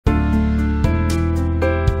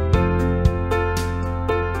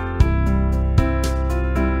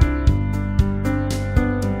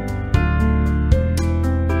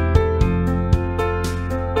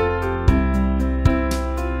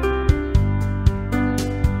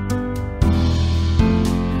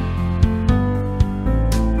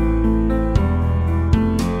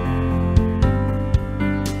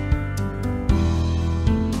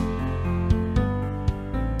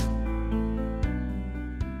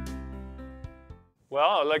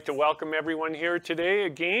Well, I'd like to welcome everyone here today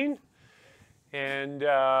again. And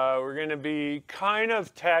we're going to be kind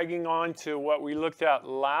of tagging on to what we looked at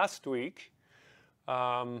last week.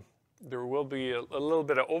 There will be a little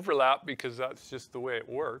bit of overlap because that's just the way it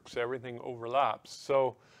works. Everything overlaps.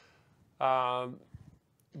 So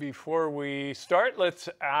before we start, let's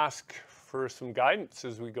ask for some guidance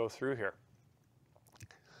as we go through here.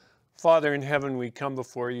 Father in heaven, we come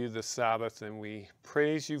before you this Sabbath and we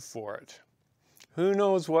praise you for it. Who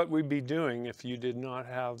knows what we'd be doing if you did not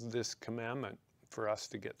have this commandment for us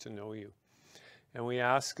to get to know you. And we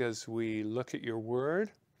ask as we look at your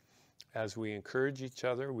word, as we encourage each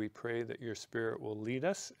other, we pray that your Spirit will lead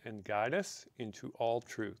us and guide us into all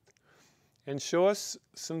truth and show us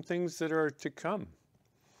some things that are to come.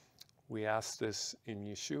 We ask this in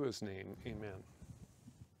Yeshua's name. Amen.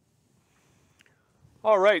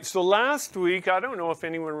 All right, so last week, I don't know if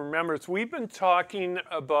anyone remembers, we've been talking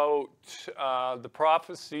about the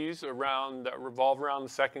prophecies that revolve around the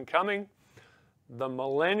second coming, the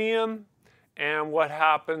millennium, and what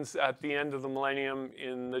happens at the end of the millennium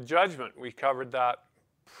in the judgment. We covered that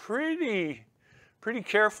pretty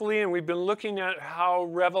carefully, and we've been looking at how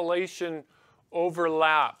Revelation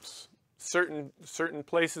overlaps. Certain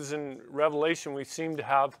places in Revelation, we seem to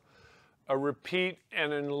have a repeat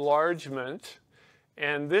and enlargement.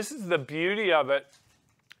 And this is the beauty of it,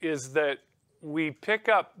 is that we pick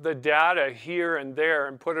up the data here and there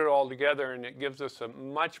and put it all together, and it gives us a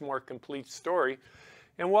much more complete story.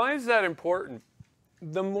 And why is that important?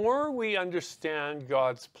 The more we understand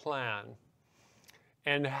God's plan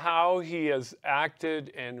and how he has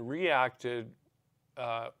acted and reacted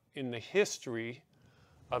in the history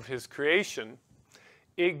of his creation,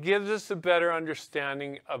 it gives us a better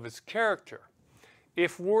understanding of his character.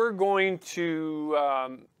 If we're going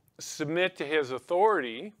to submit to his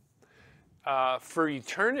authority for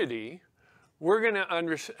eternity, we're going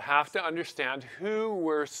to have to understand who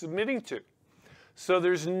we're submitting to. So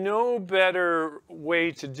there's no better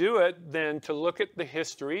way to do it than to look at the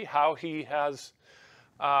history, how he has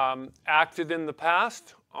acted in the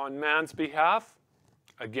past on man's behalf,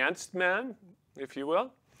 against man, if you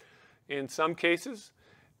will, in some cases,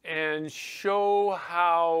 and show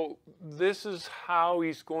how this is how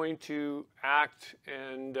he's going to act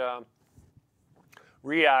and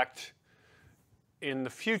react in the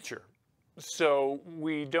future. So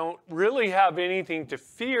we don't really have anything to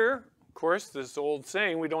fear. Of course, this old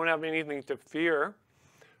saying, we don't have anything to fear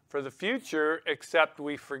for the future, except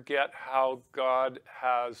we forget how God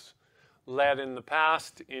has led in the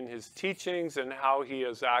past in his teachings and how he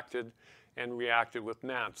has acted and reacted with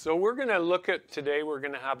man. So we're going to look at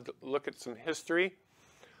look at some history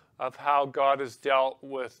of how God has dealt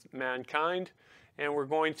with mankind, and we're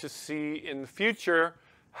going to see in the future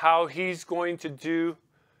how he's going to do,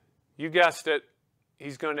 you guessed it,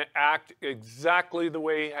 he's going to act exactly the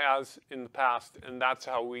way he has in the past, and that's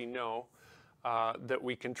how we know that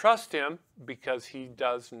we can trust him, because he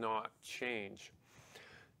does not change.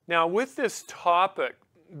 Now, with this topic,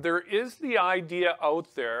 there is the idea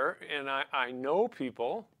out there, and I know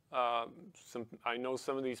people, I know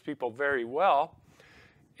some of these people very well,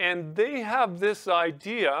 and they have this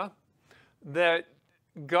idea that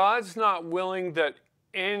God's not willing that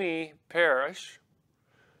any perish,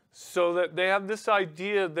 so that they have this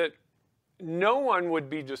idea that no one would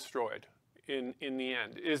be destroyed in the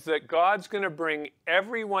end, is that God's going to bring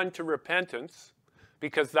everyone to repentance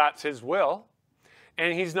because that's his will,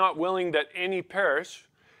 and he's not willing that any perish.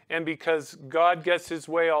 And because God gets his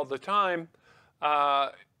way all the time,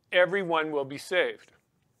 everyone will be saved.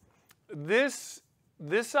 This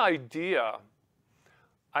idea,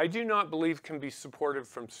 I do not believe can be supported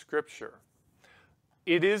from Scripture.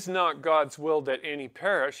 It is not God's will that any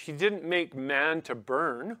perish. He didn't make man to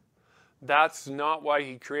burn. That's not why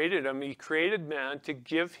he created him. He created man to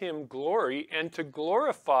give him glory and to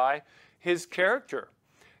glorify his character.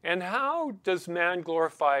 And how does man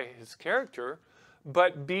glorify his character?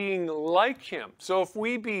 But being like him. So if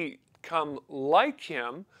we become like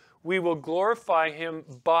him, we will glorify him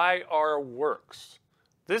by our works.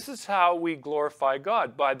 This is how we glorify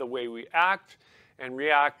God, by the way we act and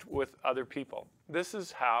react with other people. This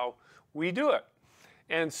is how we do it.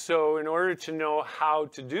 And so in order to know how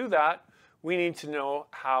to do that, we need to know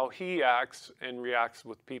how he acts and reacts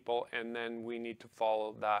with people, and then we need to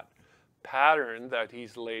follow that pattern that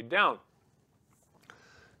he's laid down.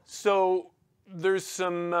 So there's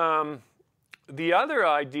some, the other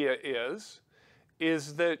idea is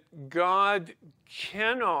that God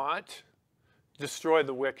cannot destroy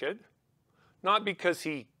the wicked, not because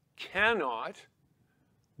he cannot,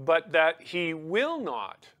 but that he will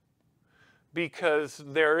not. because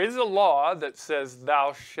there is a law that says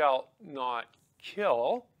thou shalt not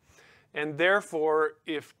kill. And therefore,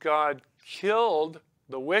 if God killed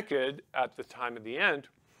the wicked at the time of the end,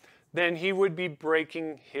 then he would be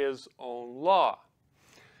breaking his own law.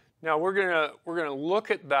 Now we're gonna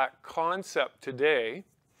look at that concept today,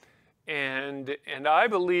 and I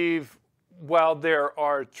believe while there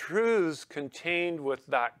are truths contained with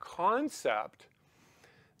that concept,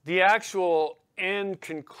 the actual end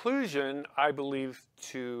conclusion I believe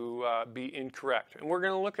to be incorrect, and we're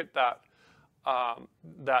going to look at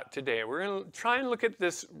that today. We're going to try and look at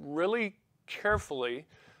this really carefully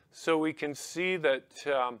so we can see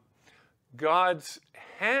that God's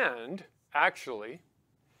hand actually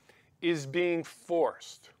is being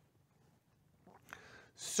forced.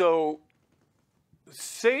 So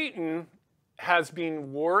Satan has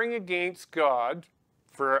been warring against God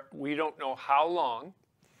for we don't know how long,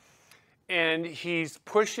 and he's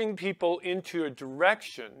pushing people into a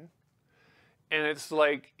direction, and it's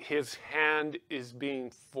like his hand is being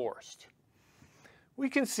forced. We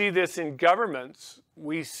can see this in governments.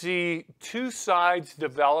 We see two sides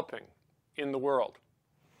developing in the world.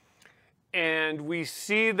 And we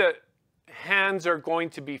see that hands are going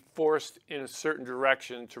to be forced in a certain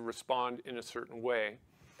direction to respond in a certain way.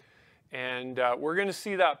 And we're going to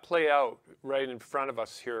see that play out right in front of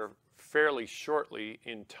us here fairly shortly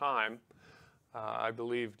in time. I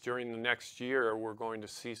believe during the next year we're going to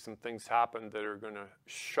see some things happen that are going to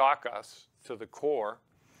shock us to the core.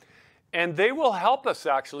 And they will help us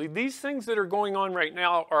actually. These things that are going on right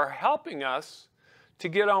now are helping us to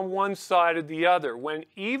get on one side or the other. When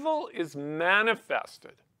evil is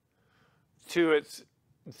manifested to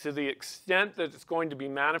the extent that it's going to be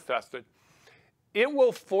manifested, it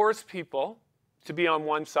will force people to be on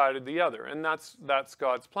one side or the other, and that's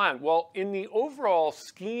God's plan. Well, in the overall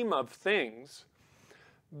scheme of things,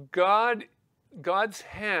 God's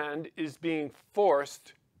hand is being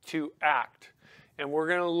forced to act. And we're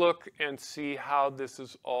going to look and see how this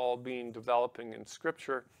is all being developing in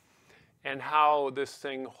Scripture and how this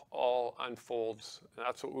thing all unfolds.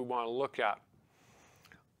 That's what we want to look at.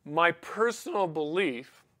 My personal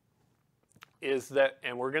belief is that,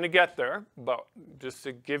 and we're going to get there, but just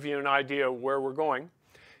to give you an idea of where we're going,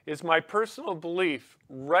 is my personal belief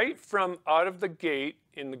right from out of the gate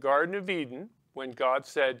in the Garden of Eden, when God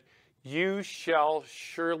said, "You shall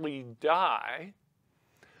surely die,"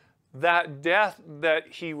 that death that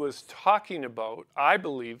he was talking about, I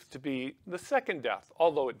believe to be the second death.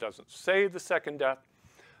 Although it doesn't say the second death,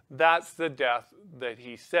 that's the death that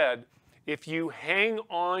he said, if you hang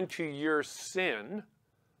on to your sin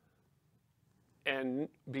and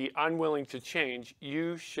be unwilling to change,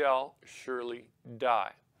 you shall surely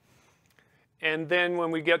die. And then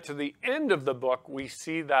when we get to the end of the book, we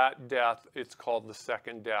see that death, it's called the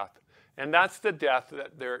second death. And that's the death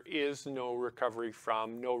that there is no recovery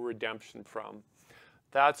from, no redemption from.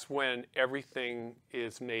 That's when everything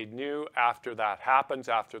is made new after that happens,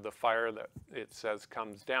 after the fire that it says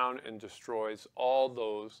comes down and destroys all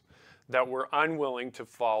those that were unwilling to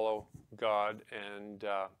follow God and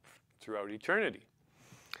throughout eternity.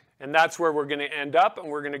 And that's where we're going to end up, and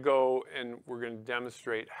we're going to go and we're going to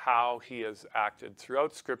demonstrate how he has acted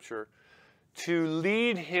throughout Scripture to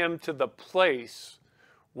lead him to the place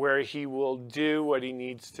where he will do what he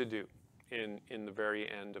needs to do in the very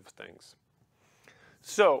end of things.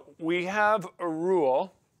 So we have a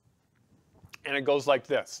rule, and it goes like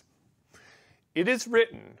this. It is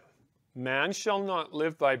written, man shall not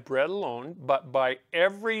live by bread alone, but by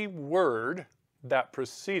every word that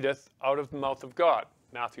proceedeth out of the mouth of God.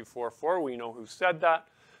 Matthew 4:4, we know who said that,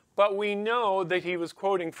 but we know that he was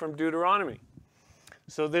quoting from Deuteronomy.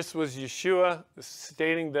 So this was Yeshua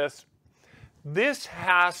stating this. This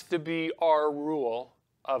has to be our rule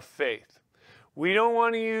of faith. We don't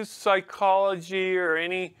want to use psychology or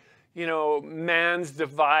any, man's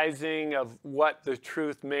devising of what the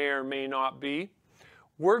truth may or may not be.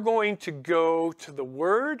 We're going to go to the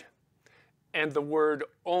Word and the Word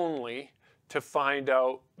only to find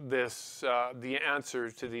out this, the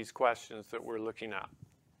answer to these questions that we're looking at.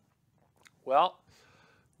 Well,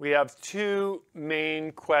 we have two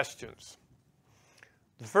main questions.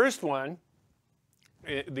 The first one,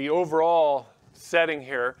 the overall setting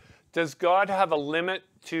here, does God have a limit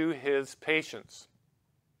to his patience?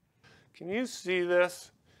 Can you see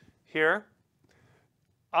this here?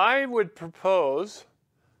 I would propose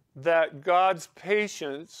that God's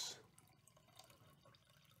patience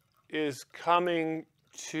is coming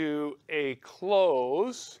to a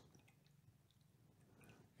close.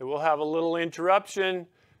 It will have a little interruption,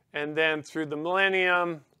 and then through the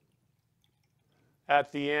millennium,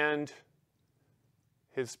 at the end,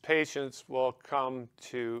 his patience will come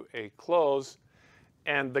to a close,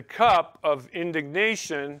 and the cup of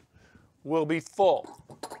indignation will be full.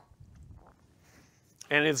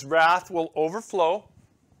 And his wrath will overflow,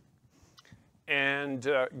 and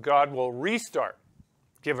God will restart,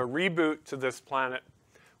 give a reboot to this planet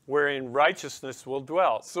wherein righteousness will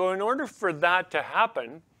dwell. So in order for that to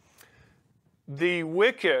happen, the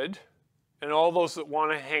wicked and all those that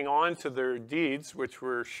want to hang on to their deeds, which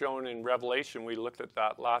were shown in Revelation, we looked at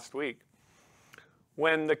that last week,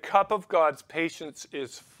 when the cup of God's patience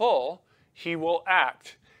is full, he will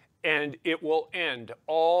act, and it will end.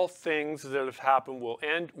 All things that have happened will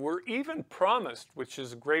end. We're even promised, which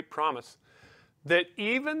is a great promise, that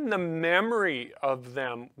even the memory of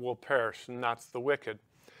them will perish, and that's the wicked.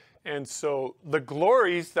 And so the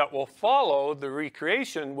glories that will follow the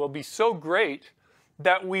recreation will be so great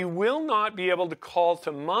that we will not be able to call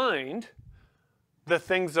to mind the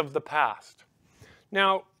things of the past.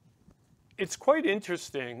 Now, it's quite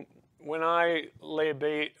interesting when I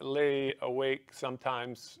lay awake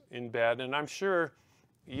sometimes in bed, and I'm sure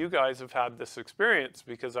you guys have had this experience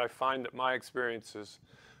because I find that my experience is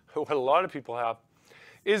what a lot of people have,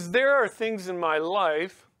 is there are things in my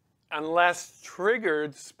life, unless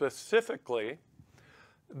triggered specifically,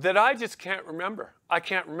 that I just can't remember. I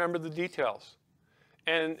can't remember the details.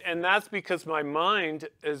 And that's because my mind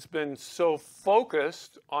has been so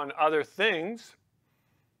focused on other things,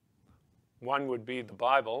 one would be the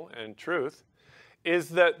Bible and truth, is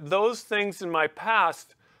that those things in my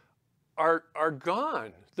past are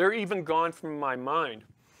gone. They're even gone from my mind.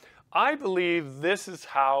 I believe this is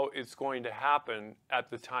how it's going to happen at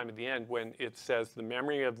the time of the end, when it says the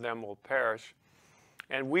memory of them will perish,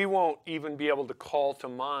 and we won't even be able to call to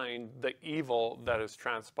mind the evil that has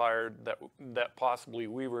transpired that possibly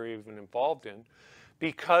we were even involved in,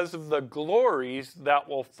 because of the glories that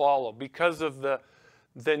will follow, because of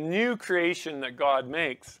the new creation that God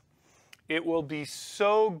makes. It will be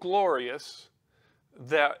so glorious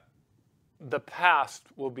that the past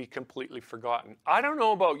will be completely forgotten. I don't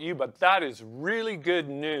know about you, but that is really good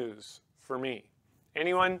news for me.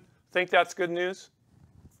 Anyone think that's good news?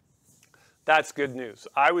 That's good news.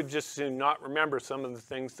 I would just soon not remember some of the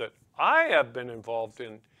things that I have been involved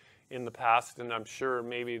in the past, and I'm sure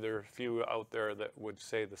maybe there are a few out there that would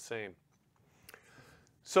say the same.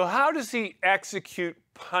 So how does he execute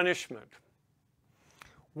punishment?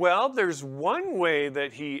 Well, there's one way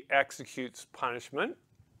that he executes punishment,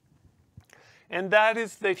 and that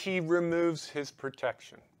is that he removes his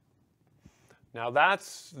protection. Now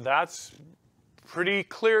that's pretty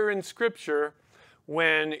clear in Scripture.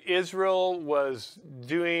 When Israel was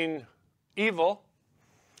doing evil,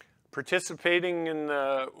 participating in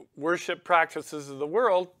the worship practices of the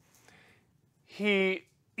world, he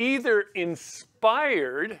either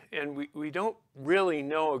inspired, and we don't really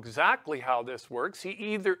know exactly how this works, he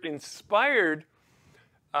either inspired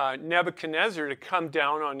Nebuchadnezzar to come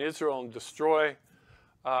down on Israel and destroy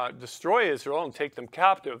Israel and take them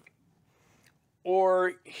captive,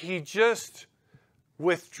 or he just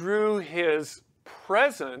withdrew his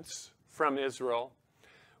presence from Israel,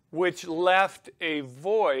 which left a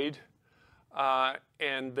void,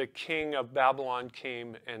 and the king of Babylon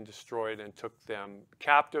came and destroyed and took them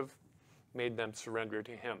captive, made them surrender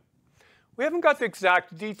to him. We haven't got the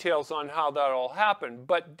exact details on how that all happened,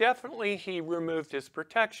 but definitely he removed his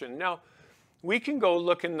protection. Now, we can go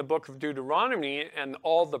look in the book of Deuteronomy and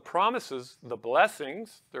all the promises, the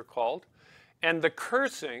blessings, they're called, and the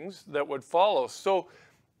cursings that would follow. So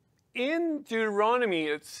in Deuteronomy,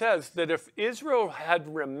 it says that if Israel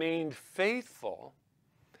had remained faithful,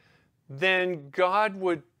 then God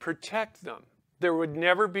would protect them. There would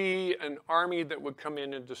never be an army that would come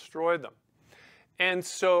in and destroy them. And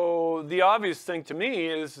so the obvious thing to me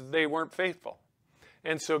is they weren't faithful.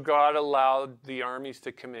 And so God allowed the armies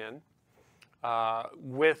to come in,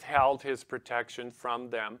 withheld his protection from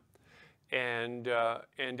them, and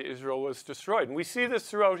Israel was destroyed. And we see this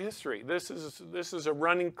throughout history. This is a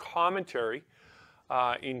running commentary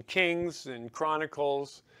in Kings and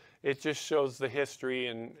Chronicles. It just shows the history,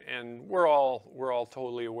 and we're all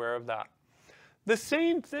totally aware of that. The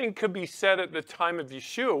same thing could be said at the time of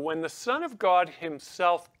Yeshua, when the Son of God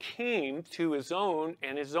himself came to his own,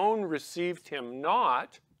 and his own received him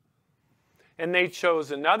not, and they chose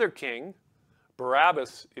another king,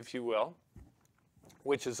 Barabbas, if you will,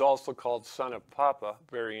 which is also called Son of Papa,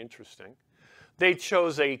 very interesting. They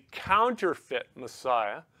chose a counterfeit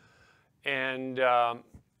Messiah, and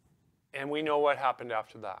we know what happened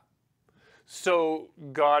after that. So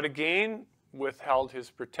God again withheld his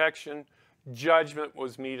protection. Judgment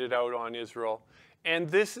was meted out on Israel, And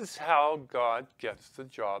this is how God gets the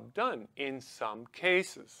job done in some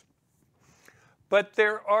cases. But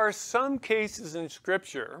there are some cases in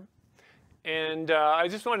Scripture, and I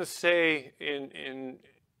just want to say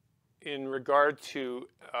in regard to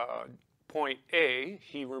point A,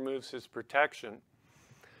 he removes his protection.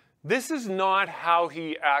 This is not how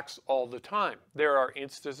he acts all the time. There are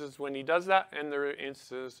instances when he does that, and there are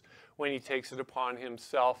instances when he takes it upon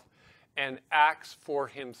himself and acts for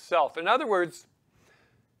himself. In other words,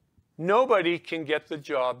 nobody can get the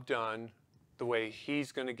job done the way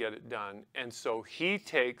he's going to get it done. And so he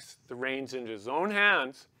takes the reins into his own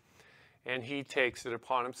hands, and he takes it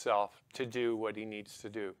upon himself to do what he needs to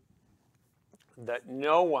do. That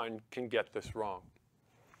no one can get this wrong.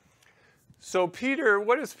 So Peter,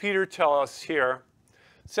 what does Peter tell us here?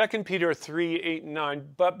 2 Peter 3, 8, and 9.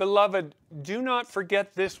 But beloved, do not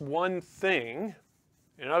forget this one thing.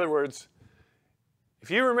 In other words, if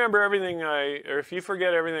you remember everything or if you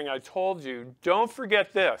forget everything I told you, don't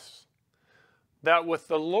forget this, that with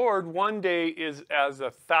the Lord, one day is as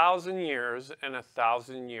 1,000 years, and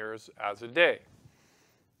 1,000 years as a day.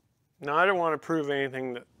 Now, I don't want to prove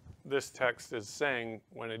anything that this text is saying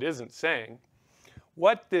when it isn't saying.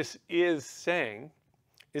 What this is saying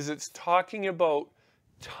is it's talking about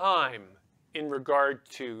time in regard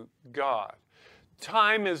to God.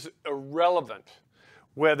 Time is irrelevant.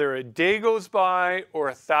 Whether a day goes by or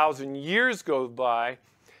 1,000 years goes by,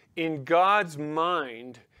 in God's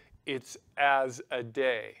mind, it's as a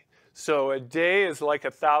day. So a day is like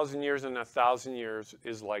 1,000 years, and 1,000 years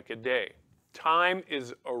is like a day. Time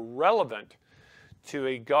is irrelevant to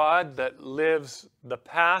a God that lives the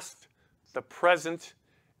past, the present,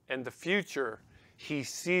 and the future. He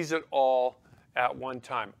sees it all at one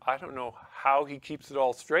time. I don't know how he keeps it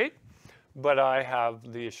all straight, but I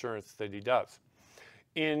have the assurance that he does.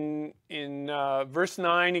 In verse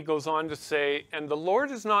 9, he goes on to say, and the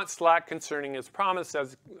Lord is not slack concerning his promise,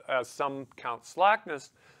 as some count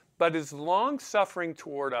slackness, but is long-suffering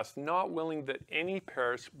toward us, not willing that any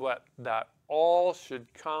perish, but that all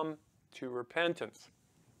should come to repentance.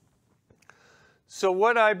 So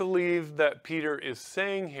what I believe that Peter is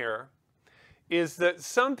saying here is that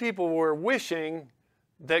some people were wishing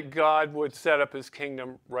that God would set up his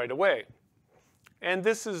kingdom right away. And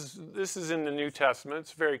this is in the New Testament.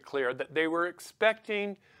 It's very clear that they were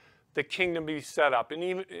expecting the kingdom to be set up.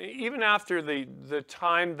 And even after the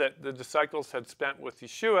time that the disciples had spent with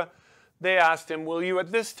Yeshua, they asked him, will you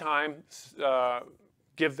at this time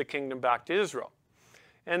give the kingdom back to Israel?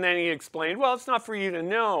 And then he explained, well, it's not for you to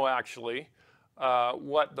know, actually,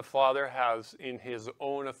 what the Father has in his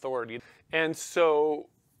own authority. And so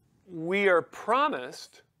we are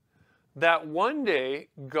promised that one day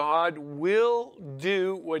God will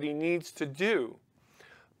do what he needs to do,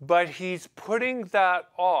 but he's putting that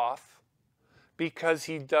off because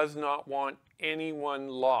he does not want anyone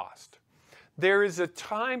lost. There is a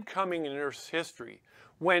time coming in Earth's history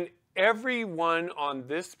when everyone on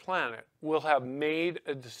this planet will have made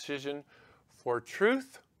a decision for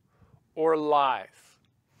truth or life.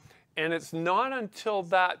 And it's not until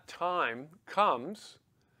that time comes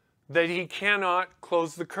that he cannot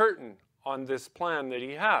close the curtain on this plan that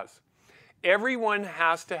he has. Everyone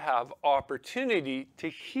has to have opportunity to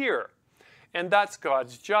hear, and that's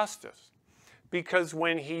God's justice. Because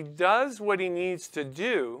when he does what he needs to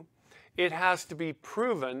do, it has to be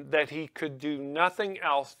proven that he could do nothing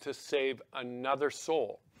else to save another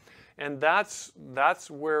soul. And that's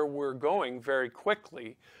where we're going very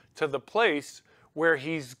quickly, to the place where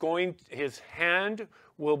his hand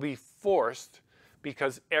will be forced,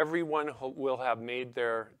 because everyone will have made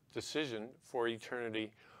their decision for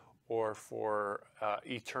eternity or for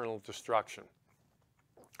eternal destruction.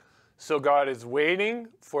 So God is waiting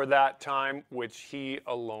for that time which he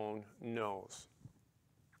alone knows.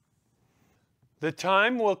 The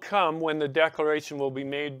time will come when the declaration will be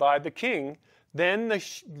made by the king. Then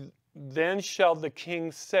shall the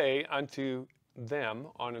king say unto them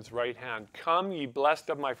on his right hand, come, ye blessed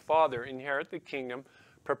of my Father, inherit the kingdom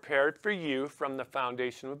prepared for you from the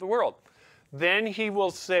foundation of the world. Then he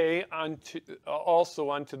will say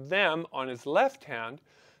also unto them on his left hand,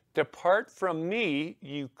 depart from me,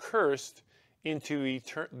 you cursed, into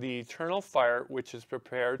the eternal fire which is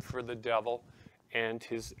prepared for the devil and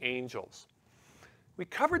his angels. We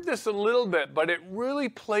covered this a little bit, but it really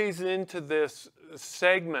plays into this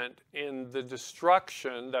segment in the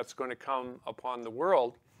destruction that's going to come upon the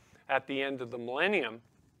world at the end of the millennium,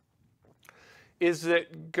 is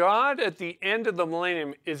that God at the end of the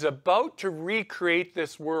millennium is about to recreate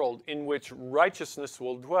this world in which righteousness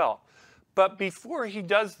will dwell. But before he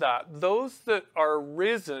does that, those that are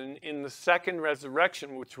risen in the second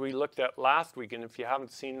resurrection, which we looked at last week, and if you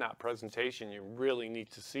haven't seen that presentation, you really need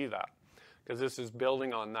to see that, because this is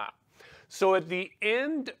building on that. So at the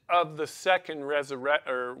end of the second resurrection,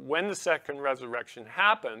 or when the second resurrection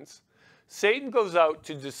happens, Satan goes out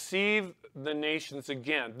to deceive the nations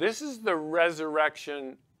again. This is the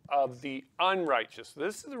resurrection of the unrighteous.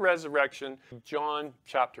 This is the resurrection, John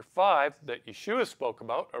chapter 5, that Yeshua spoke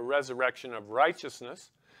about, a resurrection of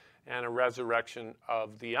righteousness and a resurrection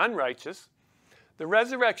of the unrighteous. The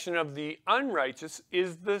resurrection of the unrighteous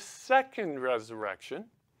is the second resurrection,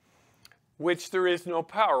 which there is no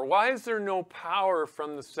power. Why is there no power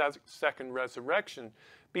from the second resurrection?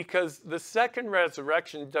 Because the second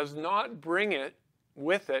resurrection does not bring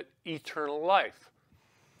with it eternal life.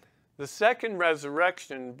 The second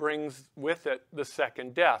resurrection brings with it the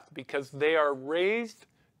second death, because they are raised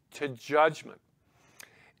to judgment.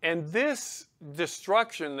 And this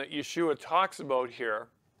destruction that Yeshua talks about here,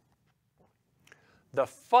 the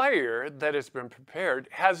fire that has been prepared,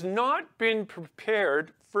 has not been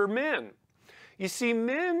prepared for men. You see,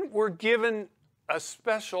 men were given a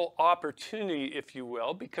special opportunity, if you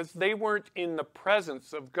will, because they weren't in the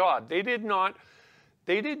presence of God. They did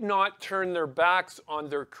not turn their backs on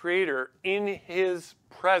their Creator in His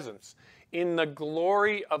presence, in the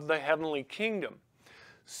glory of the heavenly kingdom.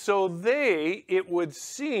 So they, it would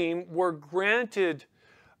seem, were granted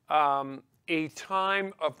a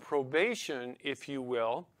time of probation, if you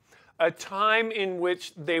will, a time in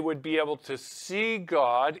which they would be able to see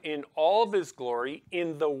God in all of His glory,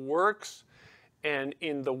 in the works and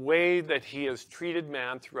in the way that He has treated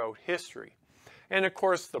man throughout history. And of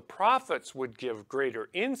course, the prophets would give greater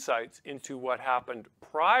insights into what happened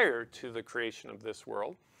prior to the creation of this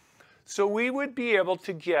world. So we would be able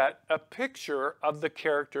to get a picture of the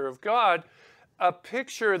character of God, a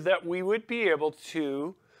picture that we would be able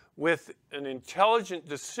to, with an intelligent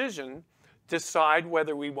decision, decide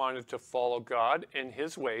whether we wanted to follow God and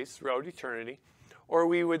His ways throughout eternity, or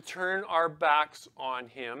we would turn our backs on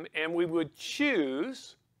Him and we would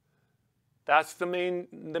choose, that's the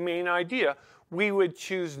main idea, we would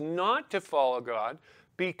choose not to follow God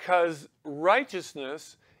because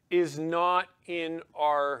righteousness is not in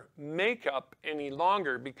our makeup any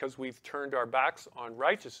longer, because we've turned our backs on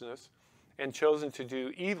righteousness and chosen to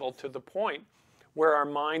do evil to the point where our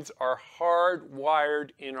minds are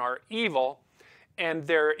hardwired in our evil, and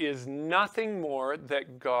there is nothing more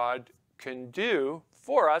that God can do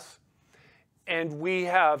for us. And we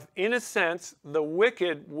have, in a sense, the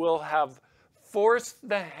wicked will have forced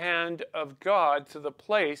the hand of God to the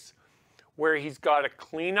place where He's got to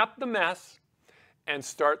clean up the mess and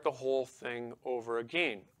start the whole thing over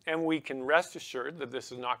again. And we can rest assured that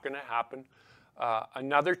this is not going to happen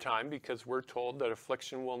another time, because we're told that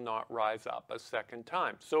affliction will not rise up a second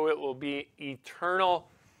time. So it will be eternal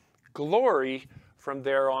glory from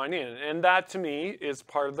there on in. And that, to me, is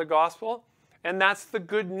part of the gospel. And that's the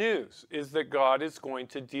good news, is that God is going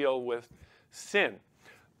to deal with sin.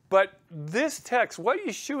 But this text, what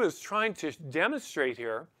Yeshua is trying to demonstrate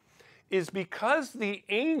here, is because the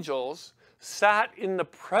angels sat in the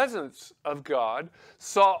presence of God,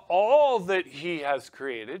 saw all that He has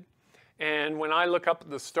created. And when I look up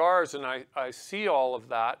at the stars and I see all of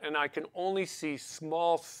that, and I can only see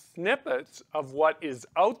small snippets of what is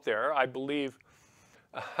out there, I believe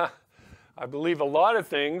a lot of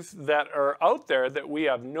things that are out there that we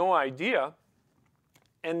have no idea.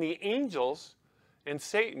 And the angels and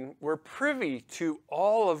Satan were privy to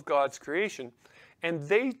all of God's creation, and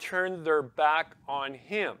they turned their back on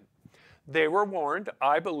Him. They were warned,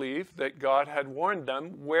 I believe, that God had warned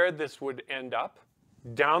them where this would end up,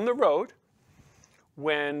 down the road,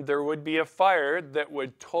 when there would be a fire that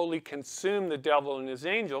would totally consume the devil and his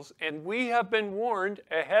angels. And we have been warned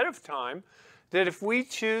ahead of time that if we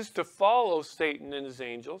choose to follow Satan and his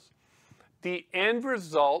angels, the end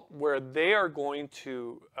result where they are going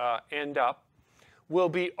to end up will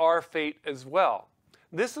be our fate as well.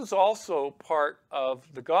 This is also part of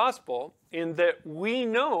the gospel, in that we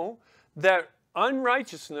know that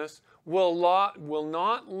unrighteousness will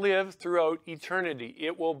not live throughout eternity.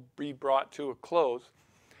 It will be brought to a close.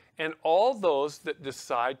 And all those that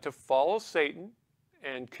decide to follow Satan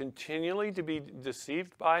and continually to be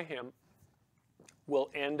deceived by him will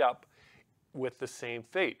end up with the same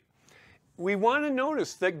fate. We want to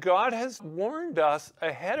notice that God has warned us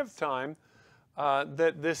ahead of time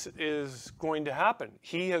that this is going to happen.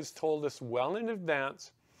 He has told us well in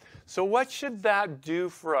advance. So what should that do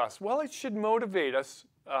for us? Well, it should motivate us.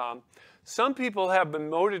 Some people have been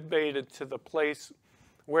motivated to the place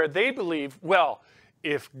where they believe, well,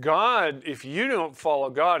 if you don't follow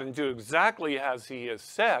God and do exactly as he has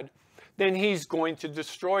said, then he's going to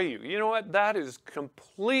destroy you. You know what? That is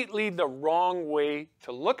completely the wrong way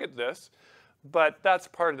to look at this, but that's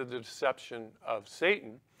part of the deception of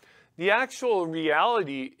Satan. The actual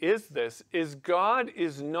reality is this, is God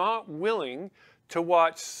is not willing to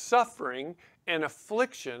watch suffering and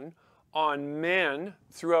affliction on men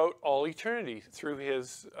throughout all eternity, through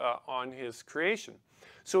on his creation.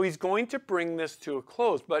 So he's going to bring this to a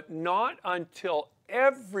close, but not until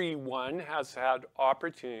everyone has had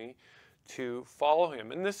opportunity to follow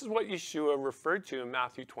him. And this is what Yeshua referred to in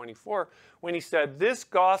Matthew 24 when he said, this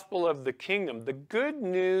gospel of the kingdom, the good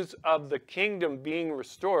news of the kingdom being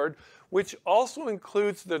restored, which also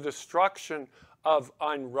includes the destruction of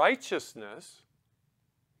unrighteousness,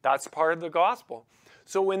 that's part of the gospel.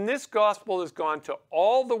 So when this gospel has gone to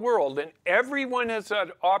all the world and everyone has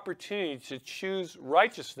had opportunity to choose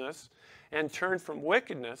righteousness and turn from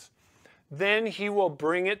wickedness, then he will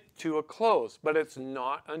bring it to a close. But it's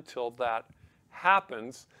not until that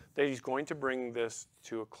happens that he's going to bring this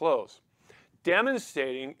to a close.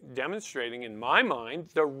 Demonstrating in my mind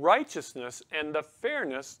the righteousness and the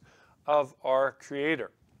fairness of our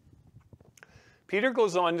Creator. Peter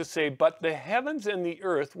goes on to say, but the heavens and the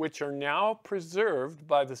earth, which are now preserved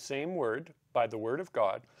by the same word, by the word of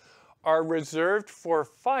God, are reserved for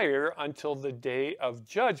fire until the day of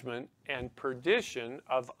judgment and perdition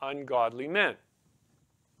of ungodly men.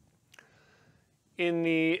 In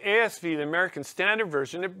the ASV, the American Standard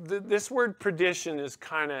Version, this word perdition is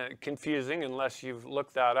kind of confusing unless you've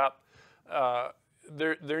looked that up.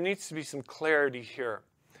 There needs to be some clarity here.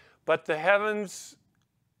 But the heavens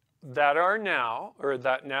that are now, or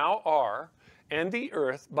that now are, and the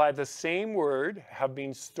earth by the same word have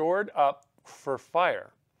been stored up for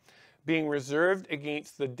fire, being reserved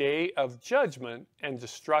against the day of judgment and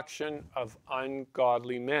destruction of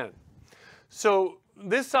ungodly men. So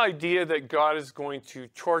this idea that God is going to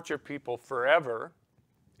torture people forever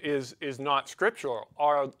is not scriptural,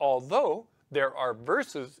 although there are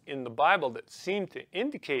verses in the Bible that seem to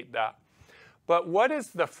indicate that. But what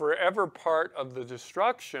is the forever part of the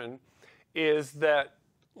destruction is that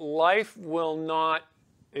life will not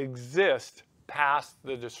exist past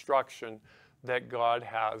the destruction that God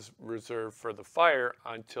has reserved for the fire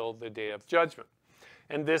until the day of judgment.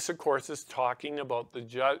 And this, of course, is talking about the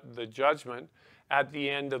judgment at the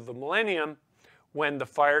end of the millennium, when the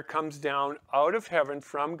fire comes down out of heaven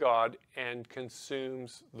from God and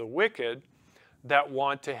consumes the wicked that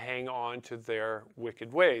want to hang on to their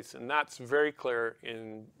wicked ways. And that's very clear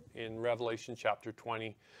in Revelation chapter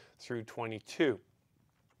 20 through 22.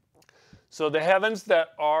 So the heavens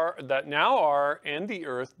that now are and the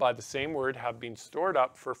earth by the same word have been stored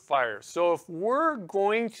up for fire. So if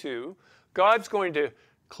God's going to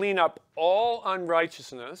clean up all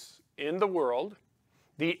unrighteousness in the world,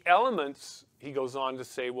 the elements, he goes on to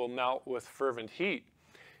say, will melt with fervent heat.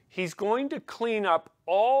 He's going to clean up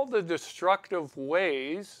all the destructive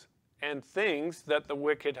ways and things that the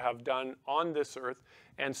wicked have done on this earth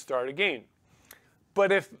and start again.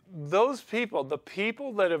 But if those people, the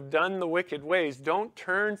people that have done the wicked ways, don't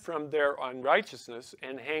turn from their unrighteousness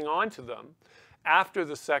and hang on to them after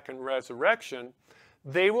the second resurrection,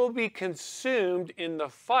 they will be consumed in the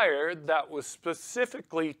fire that was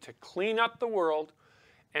specifically to clean up the world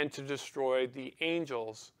and to destroy the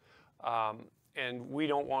angels. And we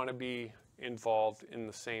don't want to be involved in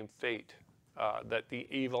the same fate that the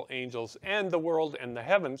evil angels and the world and the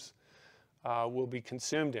heavens will be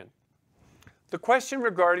consumed in. The question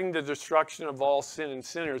regarding the destruction of all sin and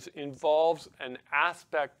sinners involves an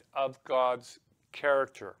aspect of God's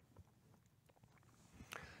character.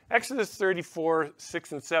 Exodus 34,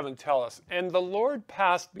 6 and 7 tell us, and the Lord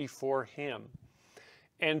passed before him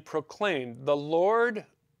and proclaimed, the Lord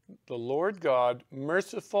God,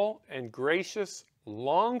 merciful and gracious,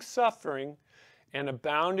 long-suffering, and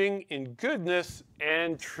abounding in goodness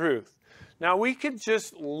and truth. Now, we could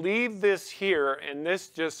just leave this here, and this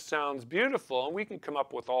just sounds beautiful, and we can come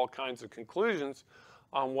up with all kinds of conclusions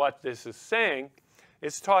on what this is saying.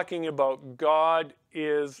 It's talking about God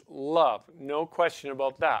is love. No question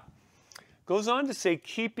about that. Goes on to say,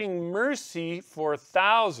 keeping mercy for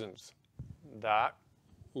thousands. That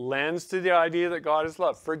lends to the idea that God is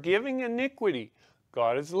love. Forgiving iniquity,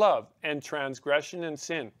 God is love, and transgression and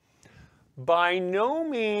sin. By no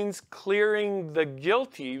means clearing the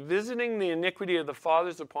guilty, visiting the iniquity of the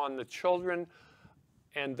fathers upon the children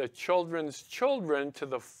and the children's children to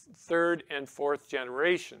the third and fourth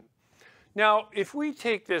generation. Now, if we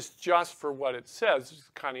take this just for what it says, it's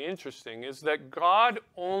kind of interesting, is that God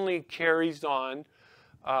only carries on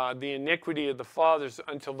the iniquity of the fathers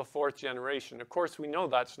until the fourth generation. Of course, we know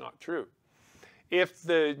that's not true. If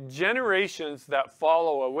the generations that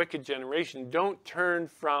follow a wicked generation don't turn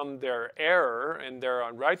from their error and their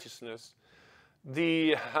unrighteousness,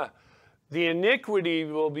 the iniquity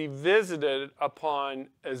will be visited upon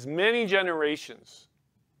as many generations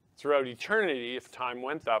throughout eternity, if time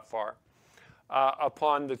went that far,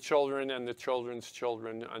 upon the children and the children's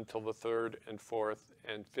children until the third and fourth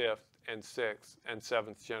and fifth and sixth and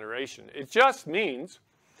seventh generation. It just means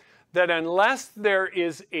that unless there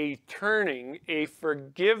is a turning, a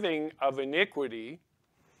forgiving of iniquity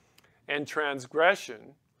and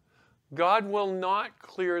transgression, God will not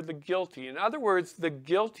clear the guilty. In other words, the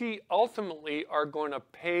guilty ultimately are going to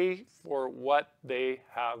pay for what they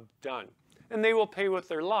have done. And they will pay with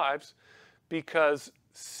their lives, because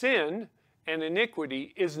sin and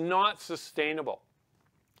iniquity is not sustainable.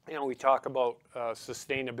 You know, we talk about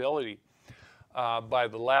sustainability by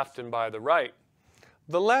the left and by the right.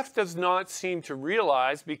 The left does not seem to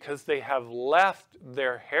realize, because they have left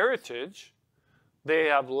their heritage, they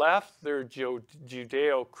have left their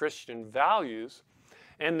Judeo-Christian values,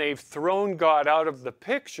 and they've thrown God out of the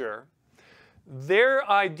picture. Their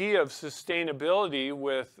idea of sustainability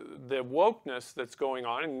with the wokeness that's going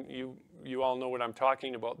on, and you all know what I'm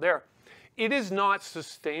talking about there, it is not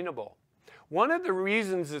sustainable. One of the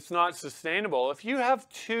reasons it's not sustainable, if you have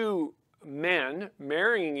two men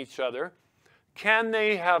marrying each other, can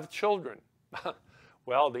they have children?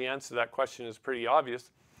 Well, the answer to that question is pretty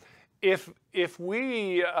obvious. If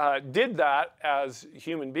we did that as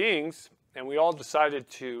human beings, and we all decided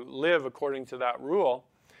to live according to that rule,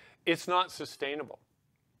 it's not sustainable.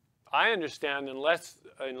 I understand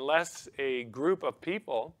unless a group of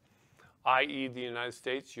people, i.e. the United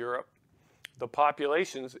States, Europe, the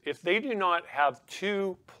populations, if they do not have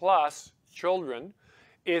 2+ children,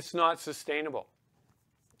 it's not sustainable.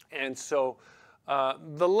 And so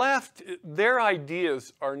the left, their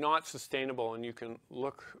ideas are not sustainable, and you can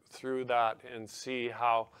look through that and see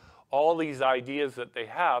how all these ideas that they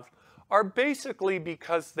have are basically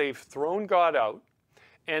because they've thrown God out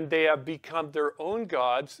and they have become their own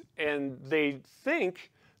gods, and they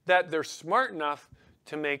think that they're smart enough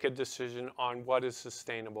to make a decision on what is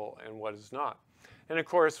sustainable and what is not. And of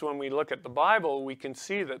course, when we look at the Bible, we can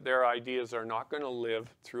see that their ideas are not going to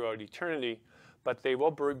live throughout eternity, but they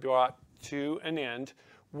will be brought to an end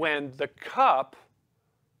when the cup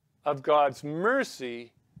of God's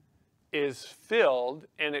mercy is filled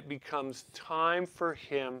and it becomes time for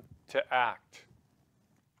him to act.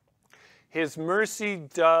 His mercy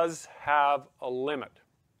does have a limit.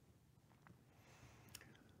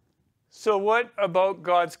 So what about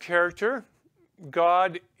God's character?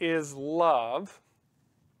 God is love.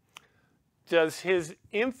 Does his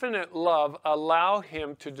infinite love allow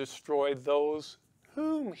him to destroy those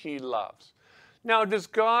whom he loves? Now, does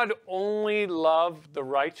God only love the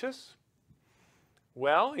righteous?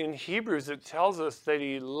 Well, in Hebrews it tells us that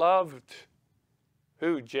he loved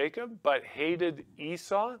who? Jacob, but hated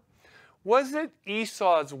Esau. Was it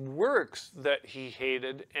Esau's works that he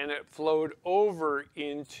hated, and it flowed over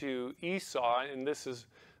into Esau? And this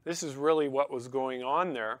is really what was going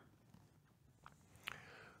on there.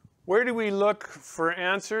 Where do we look for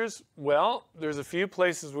answers? Well, there's a few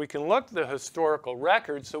places we can look. The historical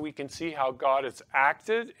record, so we can see how God has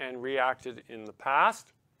acted and reacted in the past.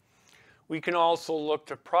 We can also look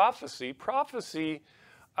to prophecy. Prophecy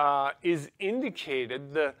is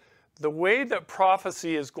indicated. The way that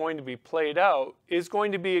prophecy is going to be played out is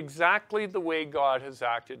going to be exactly the way God has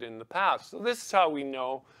acted in the past. So this is how we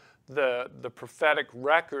know the prophetic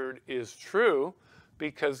record is true,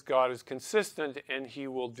 because God is consistent and he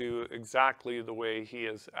will do exactly the way he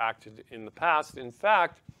has acted in the past. In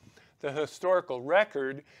fact, the historical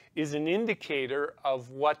record is an indicator of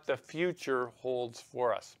what the future holds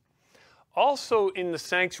for us. Also in the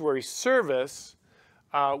sanctuary service,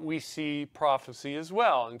 we see prophecy as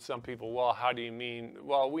well. And some people, well, how do you mean?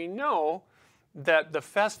 Well, we know that the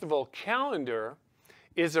festival calendar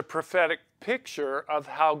is a prophetic picture of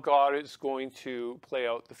how God is going to play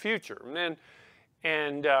out the future.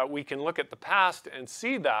 And we can look at the past and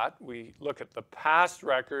see that. We look at the past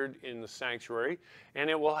record in the sanctuary, and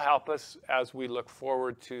it will help us as we look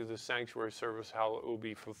forward to the sanctuary service, how it will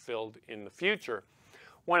be fulfilled in the future.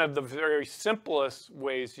 One of the very simplest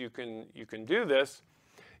ways you can do this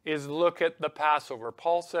is look at the Passover.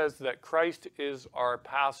 Paul says that Christ is our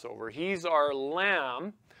Passover. He's our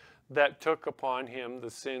lamb that took upon him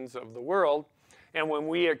the sins of the world. And when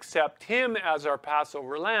we accept him as our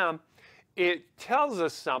Passover lamb, it tells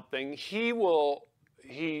us something.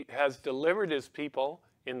 He has delivered his people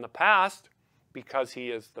in the past because he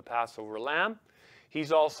is the Passover lamb.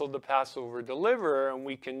 He's also the Passover deliverer, and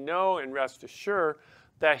we can know and rest assured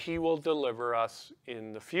that he will deliver us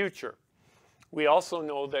in the future. We also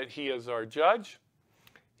know that he is our judge.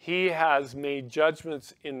 He has made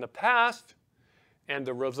judgments in the past, and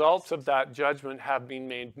the results of that judgment have been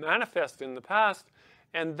made manifest in the past,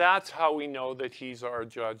 and that's how we know that he's our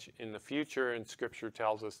judge in the future, and Scripture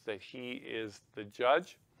tells us that he is the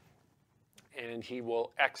judge, and he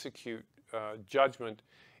will execute judgment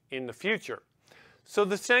in the future. So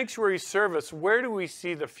the sanctuary service, where do we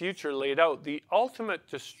see the future laid out? The ultimate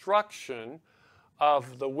destruction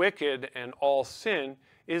of the wicked and all sin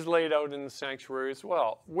is laid out in the sanctuary as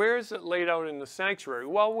well. Where is it laid out in the sanctuary?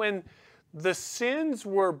 Well, when the sins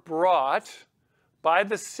were brought by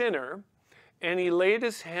the sinner, and he laid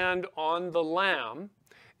his hand on the lamb,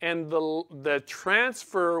 and the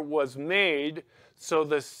transfer was made so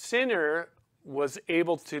the sinner was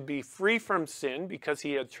able to be free from sin because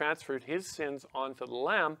he had transferred his sins onto the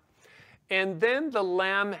lamb. And then the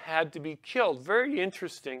lamb had to be killed. Very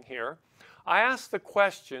interesting here. I asked the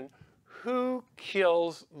question, who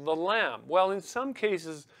kills the lamb? Well, in some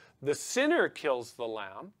cases, the sinner kills the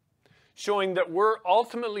lamb, showing that we're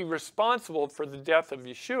ultimately responsible for the death of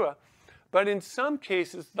Yeshua. But in some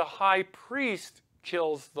cases, the high priest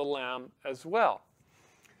kills the lamb as well.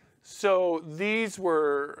 So these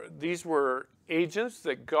were agents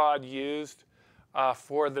that God used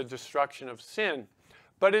for the destruction of sin.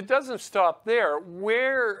 But it doesn't stop there.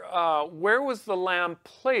 Where was the lamb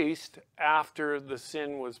placed after the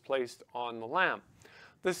sin was placed on the lamb?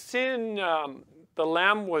 The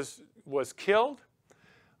lamb was killed.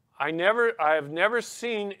 I have never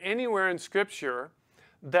seen anywhere in Scripture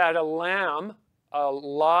that a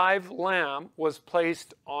live lamb, was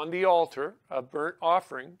placed on the altar of burnt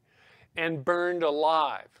offering and burned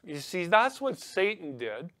alive. You see, that's what Satan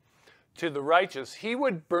did to the righteous. He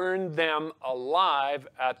would burn them alive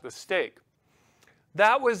at the stake.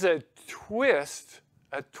 That was a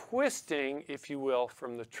twisting, if you will,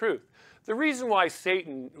 from the truth. The reason why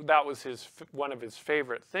Satan, that was one of his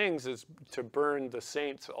favorite things, is to burn the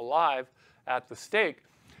saints alive at the stake,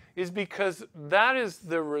 is because that is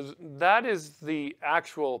the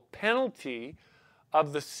actual penalty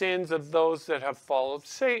of the sins of those that have followed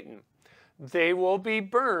Satan. They will be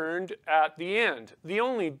burned at the end. The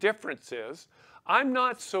only difference is, I'm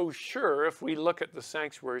not so sure, if we look at the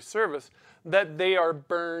sanctuary service, that they are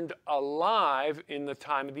burned alive in the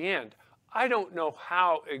time of the end. I don't know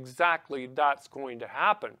how exactly that's going to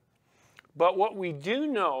happen. But what we do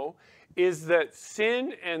know is that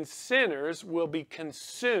sin and sinners will be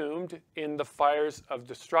consumed in the fires of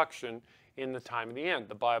destruction in the time of the end.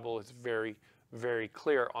 The Bible is very, very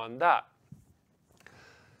clear on that.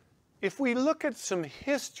 If we look at some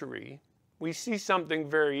history, we see something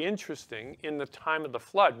very interesting in the time of the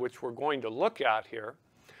flood, which we're going to look at here.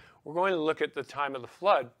 We're going to look at the time of the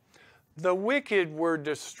flood. The wicked were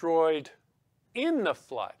destroyed in the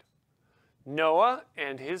flood. Noah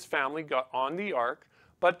and his family got on the ark,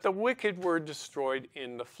 but the wicked were destroyed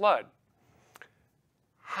in the flood.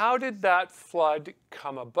 How did that flood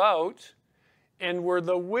come about? And were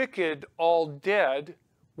the wicked all dead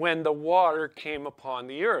when the water came upon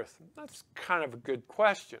the earth? That's kind of a good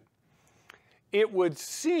question. It would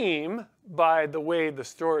seem, by the way the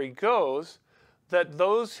story goes, that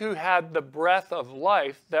those who had the breath of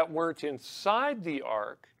life that weren't inside the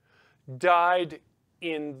ark died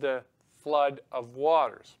in the flood of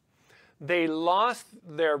waters. They lost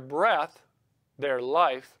their breath, their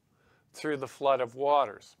life, through the flood of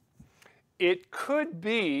waters. It could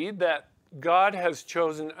be that God has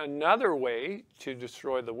chosen another way to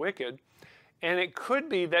destroy the wicked, and it could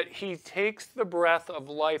be that he takes the breath of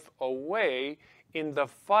life away in the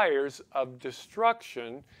fires of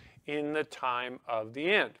destruction in the time of the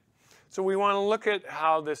end. So we want to look at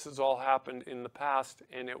how this has all happened in the past,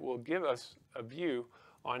 and it will give us a view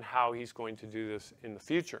on how he's going to do this in the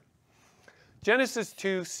future. Genesis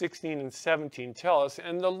 2:16 and 17 tell us,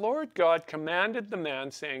 "And the Lord God commanded the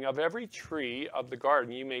man, saying, Of every tree of the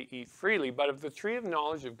garden you may eat freely, but of the tree of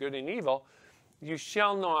knowledge of good and evil you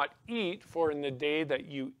shall not eat, for in the day that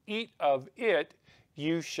you eat of it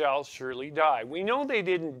you shall surely die." We know they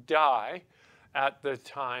didn't die at the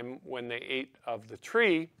time when they ate of the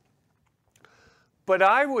tree, but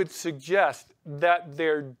I would suggest that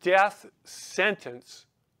their death sentence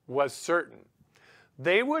was certain.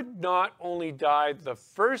 They would not only die the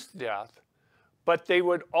first death, but they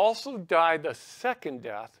would also die the second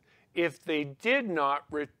death if they did not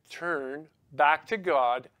return back to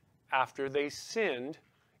God after they sinned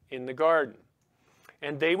in the garden.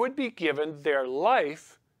 And they would be given their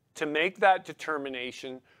life to make that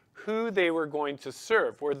determination who they were going to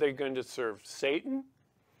serve. Were they going to serve Satan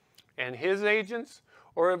and his agents,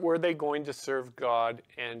 or were they going to serve God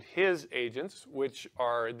and his agents, which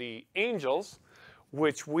are the angels,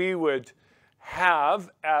 which we would have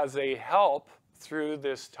as a help through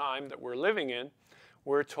this time that we're living in?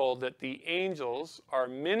 We're told that the angels are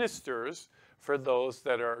ministers for those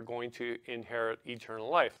that are going to inherit eternal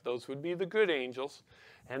life. Those would be the good angels,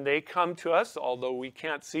 and they come to us, although we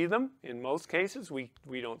can't see them. In most cases, we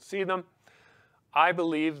don't see them. I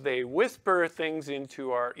believe they whisper things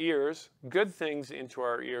into our ears, good things into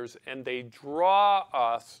our ears, and they draw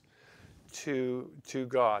us to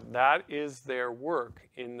God. That is their work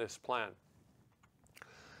in this plan.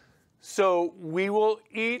 So we will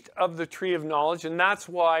eat of the tree of knowledge, and that's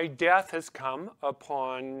why death has come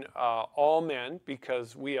upon all men,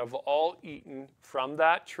 because we have all eaten from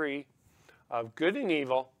that tree of good and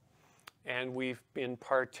evil, and we've been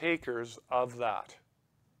partakers of that.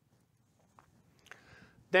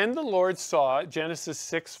 Then the Lord saw, Genesis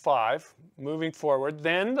 6:5, moving forward,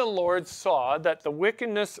 then the Lord saw that the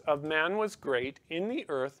wickedness of man was great in the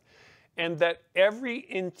earth, and that every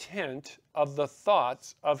intent of the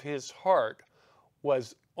thoughts of his heart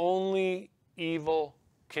was only evil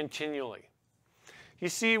continually. You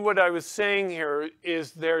see, what I was saying here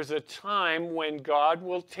is there's a time when God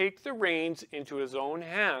will take the reins into his own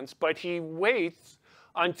hands, but he waits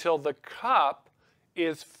until the cup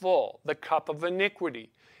is full, the cup of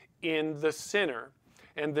iniquity in the sinner.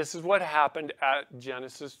 And this is what happened at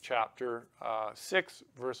Genesis chapter 6,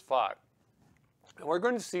 verse 5. And we're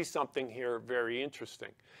going to see something here very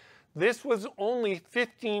interesting. This was only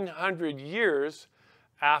 1,500 years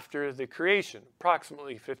after the creation,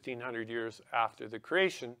 approximately 1,500 years after the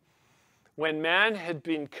creation, when man had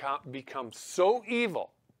become so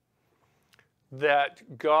evil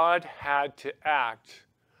that God had to act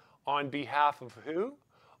on behalf of who?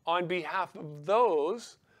 On behalf of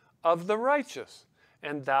those of the righteous.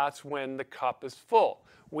 And that's when the cup is full.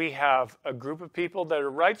 We have a group of people that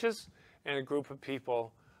are righteous and a group of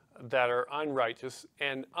people that are unrighteous.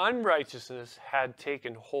 And unrighteousness had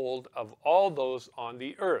taken hold of all those on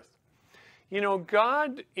the earth. You know,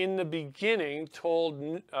 God in the beginning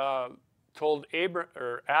told Adam,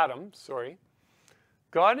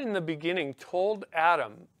 God in the beginning told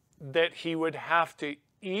Adam that he would have to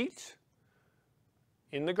eat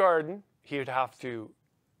in the garden, he would have to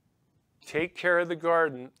take care of the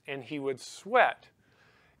garden, and he would sweat.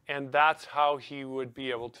 And that's how he would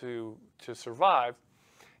be able to survive.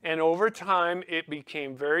 And over time, it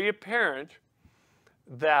became very apparent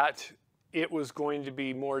that it was going to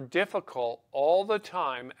be more difficult all the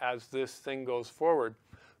time as this thing goes forward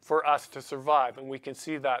for us to survive. And we can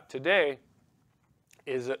see that today,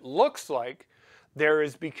 is it looks like there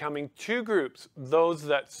is becoming two groups, those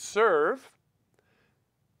that serve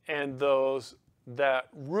and those that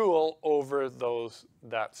rule over those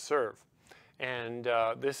that serve. And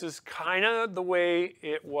this is kind of the way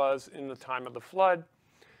it was in the time of the flood.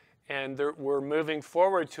 And we're moving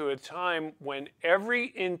forward to a time when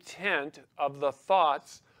every intent of the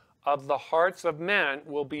thoughts of the hearts of men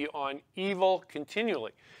will be on evil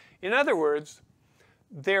continually. In other words,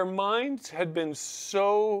 their minds had been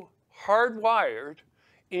so hardwired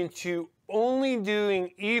into only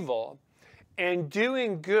doing evil, and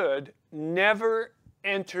doing good never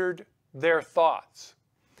entered their thoughts.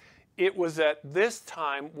 It was at this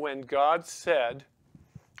time when God said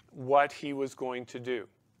what he was going to do.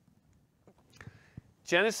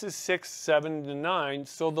 Genesis 6:7-9,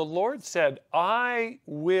 so the Lord said, I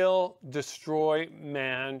will destroy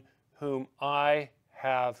man whom I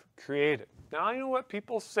have created. Now I know what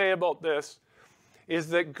people say about this is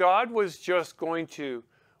that God was just going to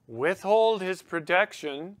withhold his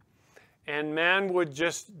protection and man would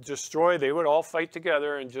just destroy, they would all fight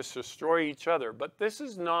together and just destroy each other. But this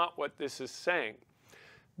is not what this is saying.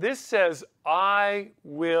 This says, I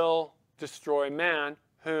will destroy man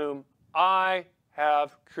whom I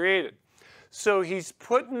have created. So he's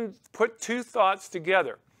put two thoughts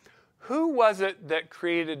together. Who was it that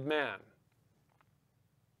created man?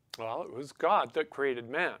 Well, it was God that created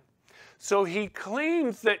man. So he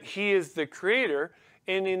claims that he is the creator,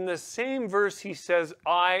 and in the same verse he says,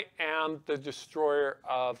 I am the destroyer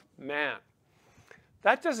of man.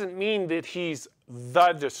 That doesn't mean that he's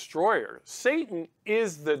the destroyer. Satan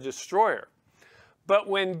is the destroyer. But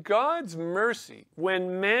when God's mercy,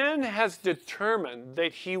 when man has determined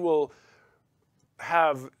that he will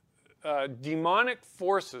have demonic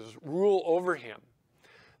forces rule over him,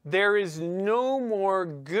 there is no more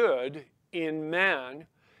good in man,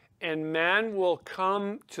 and man will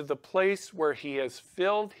come to the place where he has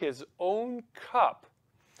filled his own cup,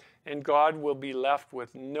 and God will be left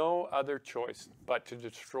with no other choice but to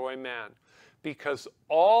destroy man. Because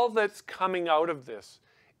all that's coming out of this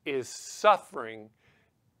is suffering,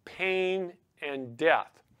 pain, and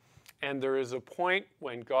death. And there is a point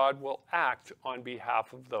when God will act on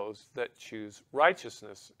behalf of those that choose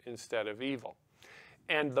righteousness instead of evil.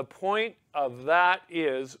 And the point of that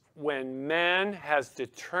is when man has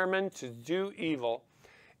determined to do evil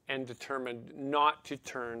and determined not to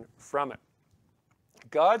turn from it.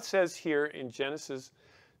 God says here in Genesis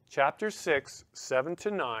chapter 6, 7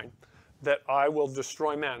 to 9, that I will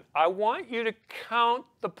destroy man. I want you to count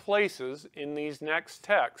the places in these next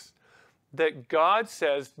texts that God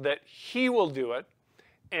says that he will do it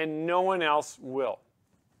and no one else will.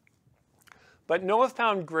 But Noah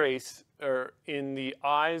found grace in the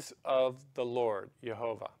eyes of the Lord,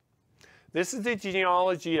 Jehovah. This is the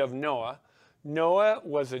genealogy of Noah. Noah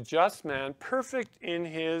was a just man, perfect in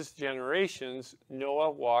his generations.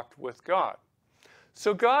 Noah walked with God.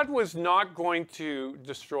 So God was not going to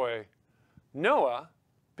destroy Noah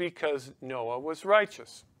because Noah was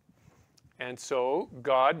righteous. And so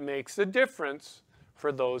God makes a difference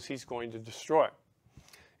for those he's going to destroy.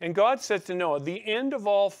 And God said to Noah, the end of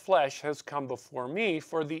all flesh has come before me,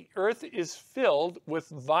 for the earth is filled with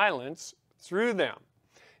violence through them.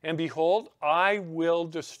 And behold, I will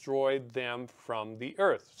destroy them from the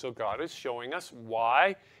earth. So God is showing us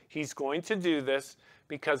why he's going to do this,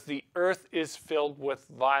 because the earth is filled with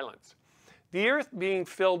violence. The earth being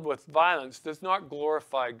filled with violence does not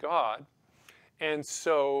glorify God. And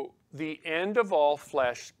so the end of all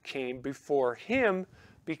flesh came before him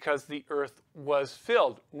because the earth was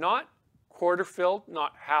filled. Not quarter filled,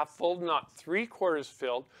 not half filled, not 3/4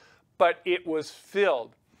 filled, but it was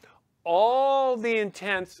filled. All the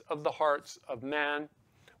intents of the hearts of man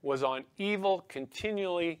was on evil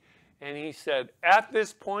continually. And he said, at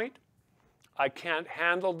this point, I can't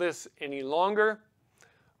handle this any longer.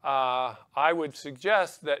 I would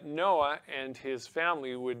suggest that Noah and his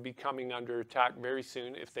family would be coming under attack very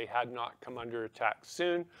soon if they had not come under attack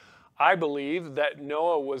soon. I believe that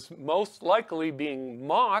Noah was most likely being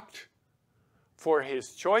mocked for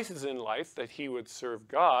his choices in life, that he would serve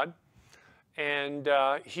God. And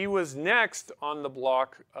he was next on the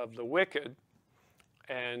block of the wicked.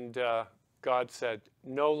 And God said,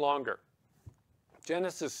 no longer.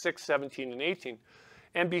 Genesis 6, 17 and 18.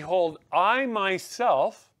 And behold, I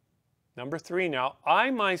myself, number 3 now, I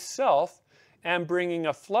myself am bringing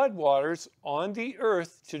a flood waters on the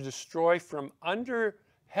earth to destroy from under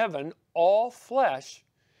heaven all flesh,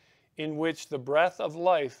 in which the breath of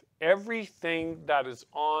life, everything that is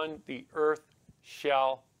on the earth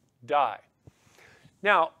shall die.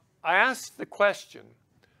 Now, I ask the question,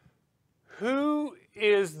 who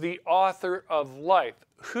is the author of life?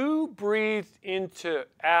 Who breathed into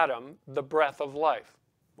Adam the breath of life?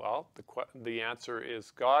 Well, the answer is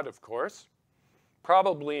God, of course,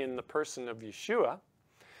 probably in the person of Yeshua,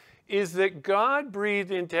 is that God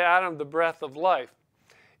breathed into Adam the breath of life.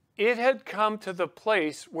 It had come to the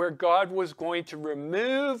place where God was going to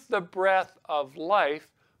remove the breath of life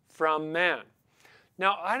from man.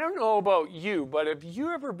 Now, I don't know about you, but have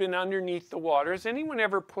you ever been underneath the water? Has anyone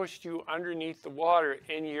ever pushed you underneath the water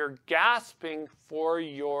and you're gasping for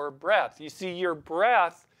your breath? You see, your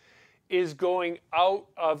breath is going out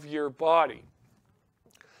of your body.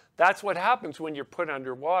 That's what happens when you're put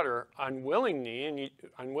underwater unwillingly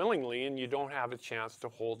and you don't have a chance to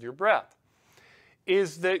hold your breath.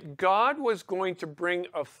 Is that God was going to bring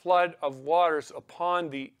a flood of waters upon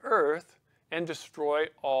the earth and destroy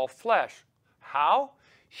all flesh. How?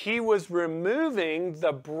 He was removing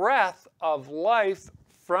the breath of life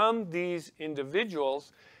from these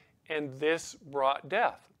individuals, and this brought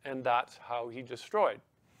death. And that's how he destroyed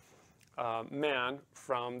man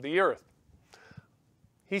from the earth.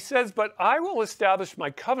 He says, but I will establish my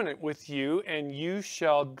covenant with you, and you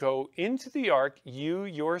shall go into the ark, you,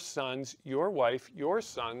 your sons, your wife, your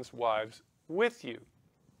sons' wives with you.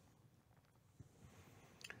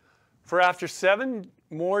 For after 7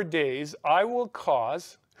 more days, I will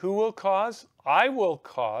cause, who will cause? I will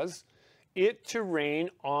cause it to rain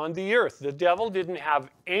on the earth. The devil didn't have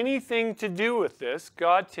anything to do with this.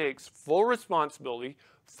 God takes full responsibility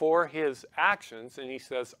for his actions, and he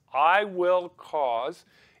says, I will cause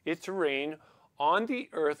it to rain on the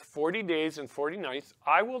earth 40 days and 40 nights.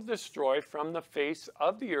 I will destroy from the face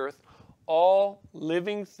of the earth all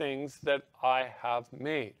living things that I have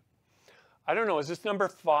made. I don't know, is this number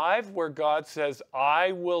 5 where God says,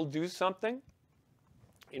 I will do something?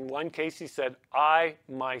 In one case, he said, I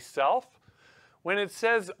myself. When it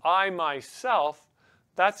says, I myself,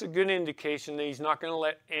 that's a good indication that he's not going to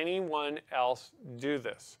let anyone else do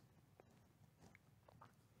this.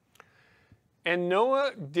 And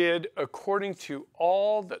Noah did according to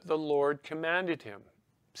all that the Lord commanded him.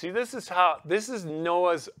 See, this is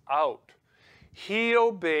Noah's out. He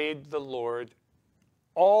obeyed the Lord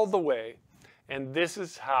all the way, and this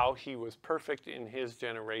is how he was perfect in his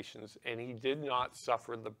generations, and he did not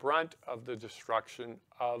suffer the brunt of the destruction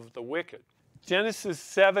of the wicked. Genesis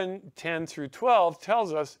 7:10 through 12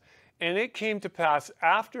 tells us, and it came to pass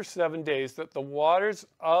after 7 days that the waters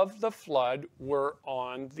of the flood were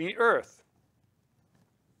on the earth,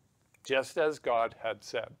 just as God had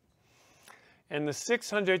said. And the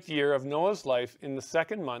 600th year of Noah's life, in the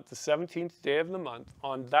 2nd month, the 17th day of the month,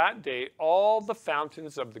 on that day all the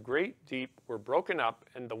fountains of the great deep were broken up,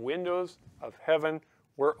 and the windows of heaven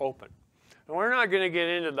were open. And we're not going to get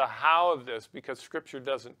into the how of this because Scripture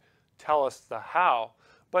doesn't tell us the how,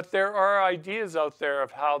 but there are ideas out there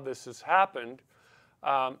of how this has happened.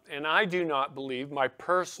 And I do not believe, my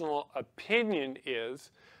personal opinion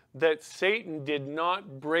is, that Satan did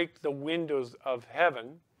not break the windows of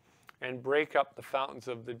heaven and break up the fountains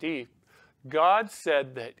of the deep. God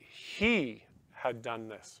said that he had done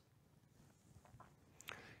this.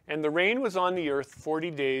 And the rain was on the earth 40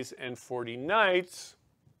 days and 40 nights.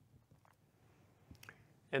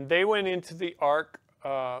 And they went into the ark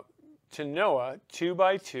to Noah 2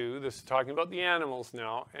 by 2. This is talking about the animals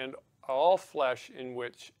now. And all flesh in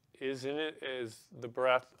which is in it is the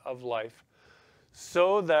breath of life.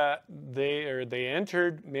 So that they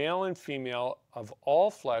entered, male and female of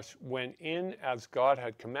all flesh, went in as God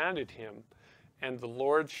had commanded him, and the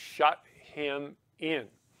Lord shut him in.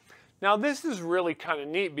 Now this is really kind of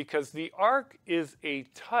neat because the ark is a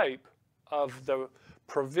type of the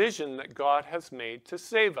provision that God has made to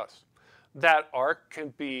save us. That ark can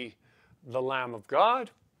be the Lamb of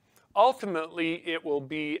God. Ultimately, it will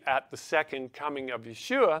be at the second coming of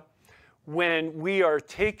Yeshua, when we are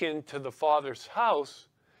taken to the Father's house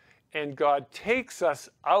and God takes us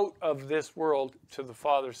out of this world to the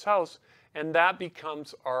Father's house, and that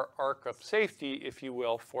becomes our ark of safety, if you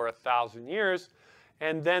will, for 1,000 years.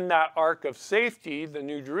 And then that ark of safety, the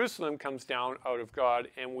New Jerusalem, comes down out of God,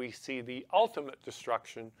 and we see the ultimate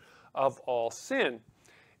destruction of all sin.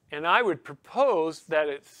 And I would propose that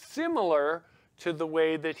it's similar to the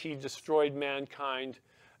way that he destroyed mankind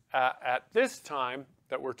at this time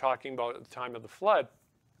that we're talking about at the time of the flood.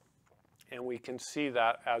 And we can see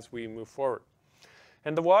that as we move forward.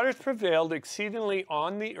 And the waters prevailed exceedingly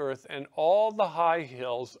on the earth, and all the high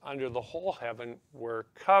hills under the whole heaven were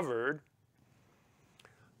covered.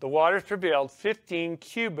 The waters prevailed 15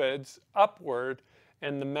 cubits upward,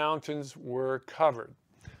 and the mountains were covered.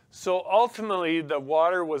 So ultimately, the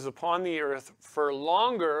water was upon the earth for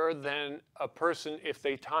longer than a person, if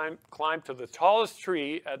they climbed to the tallest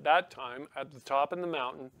tree at that time, at the top of the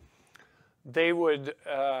mountain, they would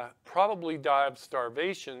probably die of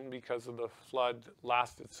starvation because of the flood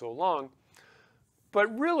lasted so long.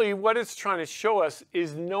 But really, what it's trying to show us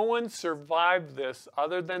is no one survived this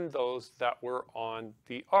other than those that were on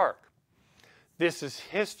the ark. This is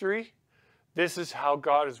history. This is how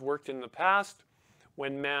God has worked in the past,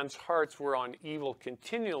 when man's hearts were on evil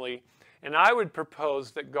continually. And I would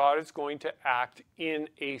propose that God is going to act in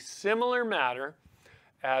a similar manner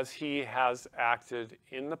as he has acted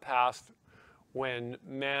in the past when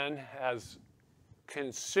man has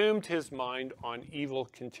consumed his mind on evil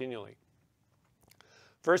continually.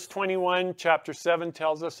 Verse 21, chapter 7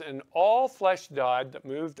 tells us, and all flesh died that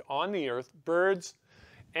moved on the earth, birds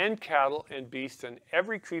and cattle and beasts and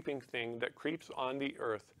every creeping thing that creeps on the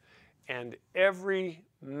earth, and every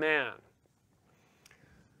man.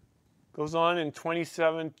 Goes on in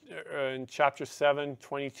in chapter 7,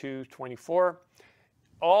 22, 24.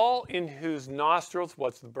 All in whose nostrils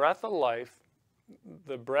was the breath of life,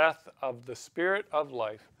 the breath of the Spirit of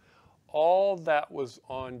life, all that was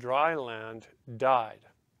on dry land died.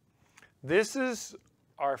 This is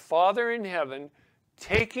our Father in heaven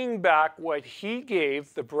taking back what he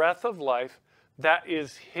gave, the breath of life, that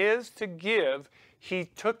is his to give. He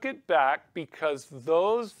took it back because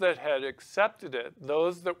those that had accepted it,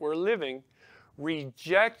 those that were living,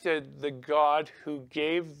 rejected the God who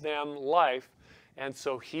gave them life. And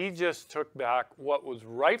so he just took back what was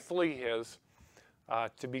rightfully his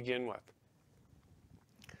to begin with.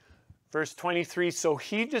 Verse 23, so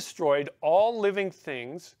he destroyed all living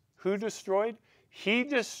things. Who destroyed? He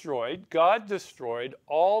destroyed, God destroyed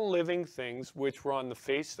all living things which were on the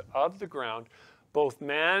face of the ground, both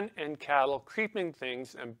man and cattle, creeping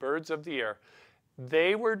things, and birds of the air.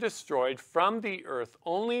 They were destroyed from the earth.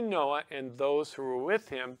 Only Noah and those who were with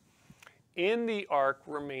him in the ark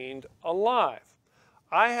remained alive.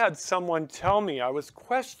 I had someone tell me, I was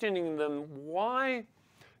questioning them, why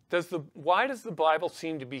why does the Bible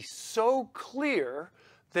seem to be so clear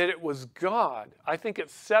that it was God? I think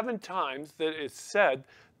it's 7 times that it's said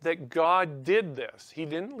that God did this. He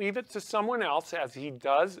didn't leave it to someone else, as he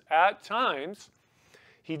does at times.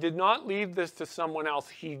 He did not leave this to someone else.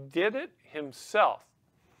 He did it himself.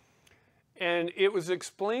 And it was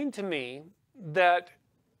explained to me that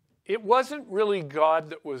it wasn't really God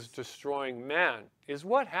that was destroying man.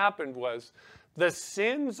 What happened was the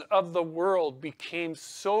sins of the world became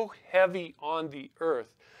so heavy on the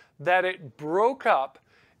earth that it broke up,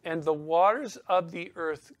 and the waters of the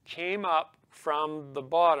earth came up from the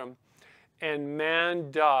bottom, and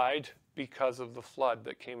man died because of the flood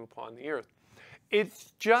that came upon the earth.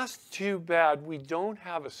 It's just too bad we don't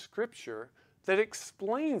have a scripture that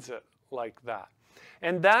explains it like that.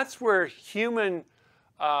 And that's where human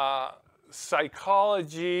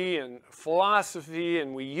psychology and philosophy,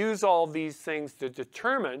 and we use all these things to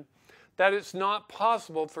determine that it's not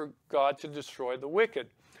possible for God to destroy the wicked.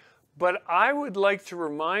 But I would like to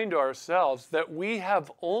remind ourselves that we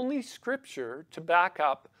have only scripture to back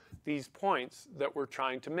up these points that we're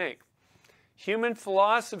trying to make. Human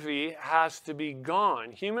philosophy has to be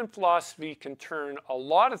gone. Human philosophy can turn a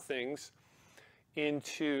lot of things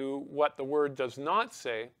into what the Word does not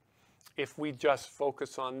say if we just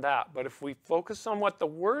focus on that. But if we focus on what the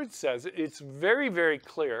Word says, it's very, very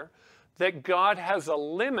clear that God has a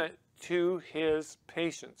limit to his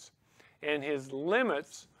patience, and his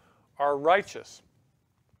limits are righteous.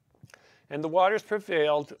 And the waters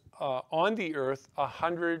prevailed on the earth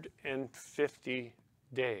 150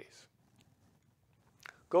 days.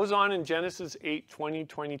 Goes on in Genesis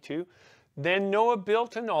 8:20-22. Then Noah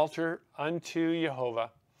built an altar unto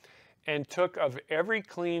Jehovah, and took of every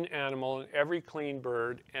clean animal and every clean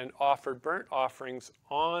bird, and offered burnt offerings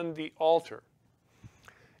on the altar.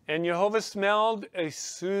 And Jehovah smelled a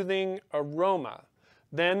soothing aroma.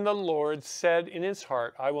 Then the Lord said in his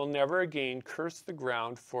heart, I will never again curse the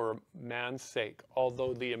ground for man's sake,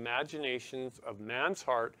 although the imaginations of man's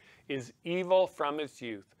heart is evil from its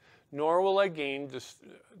youth, nor will I again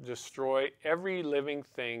destroy every living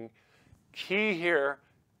thing. Key here,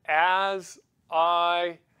 as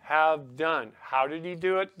I have done. How did he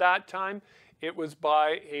do it that time? It was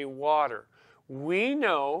by a water. We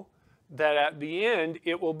know that at the end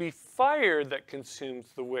it will be fire that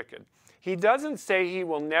consumes the wicked. He doesn't say he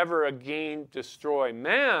will never again destroy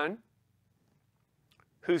man,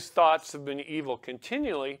 whose thoughts have been evil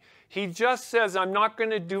continually. He just says, I'm not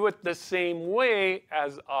going to do it the same way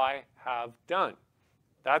as I have done.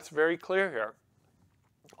 That's very clear here.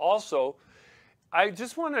 Also, I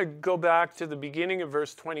just want to go back to the beginning of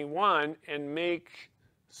verse 21 and make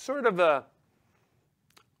sort of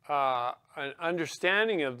an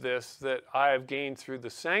understanding of this that I have gained through the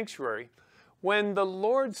sanctuary. When the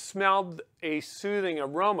Lord smelled a soothing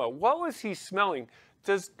aroma, what was he smelling?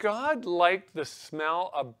 Does God like the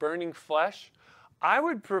smell of burning flesh? I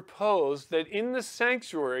would propose that in the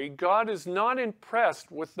sanctuary, God is not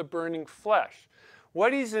impressed with the burning flesh.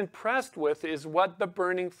 What he's impressed with is what the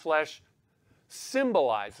burning flesh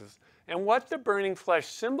symbolizes. And what the burning flesh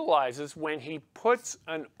symbolizes when he puts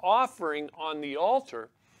an offering on the altar,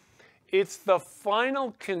 it's the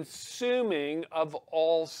final consuming of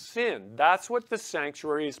all sin. That's what the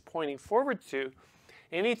sanctuary is pointing forward to.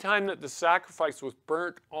 Anytime that the sacrifice was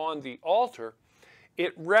burnt on the altar,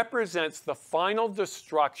 it represents the final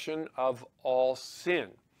destruction of all sin.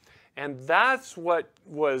 And that's what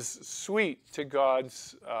was sweet to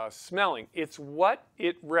God's smelling. It's what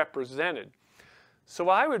it represented. So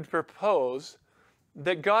I would propose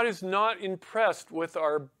that God is not impressed with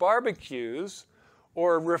our barbecues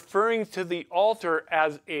or referring to the altar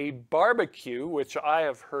as a barbecue, which I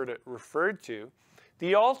have heard it referred to.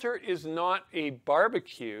 The altar is not a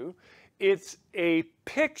barbecue. It's a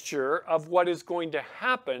picture of what is going to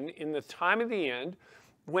happen in the time of the end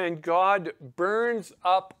when God burns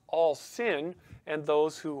up all sin and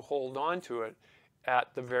those who hold on to it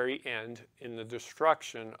at the very end in the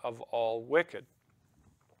destruction of all wicked,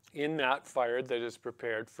 in that fire that is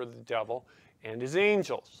prepared for the devil and his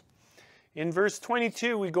angels. In verse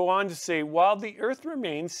 22, we go on to say, while the earth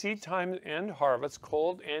remains, seed time and harvest,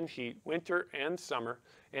 cold and heat, winter and summer,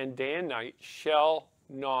 and day and night shall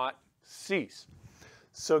not cease.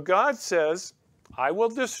 So God says, I will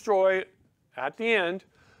destroy at the end,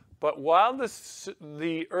 but while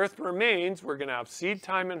the earth remains, we're going to have seed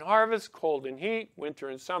time and harvest, cold and heat, winter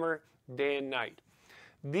and summer, day and night.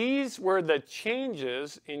 These were the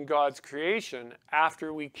changes in God's creation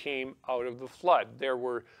after we came out of the flood. There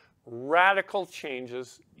were radical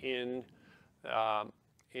changes in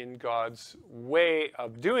God's way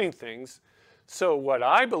of doing things. So what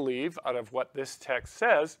I believe, out of what this text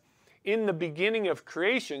says, in the beginning of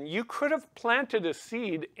creation, you could have planted a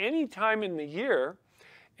seed any time in the year,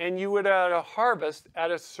 and you would have a harvest at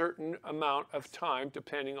a certain amount of time,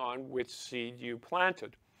 depending on which seed you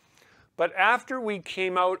planted. But after we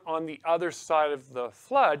came out on the other side of the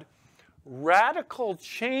flood, radical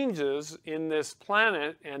changes in this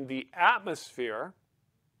planet and the atmosphere,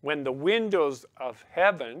 when the windows of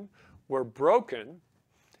heaven were broken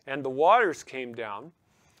and the waters came down,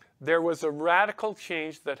 there was a radical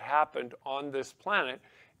change that happened on this planet,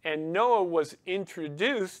 and Noah was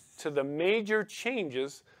introduced to the major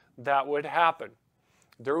changes that would happen.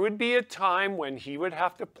 There would be a time when he would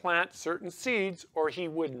have to plant certain seeds or he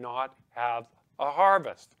would not have a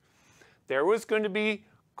harvest. There was going to be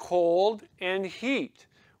cold and heat,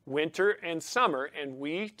 winter and summer, and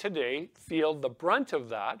we today feel the brunt of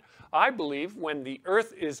that. I believe when the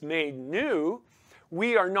earth is made new,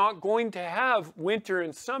 we are not going to have winter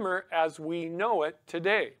and summer as we know it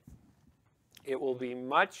today. It will be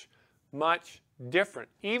much, much different.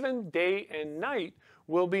 Even day and night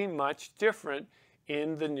will be much different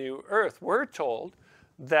in the new earth. We're told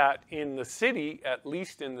that in the city, at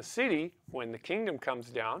least in the city, when the kingdom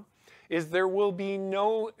comes down, is there will be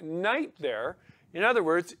no night there. In other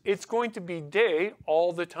words, it's going to be day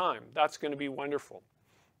all the time. That's going to be wonderful.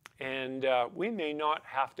 And we may not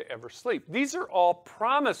have to ever sleep. These are all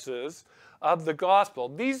promises of the gospel.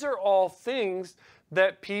 These are all things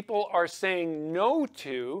that people are saying no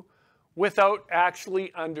to without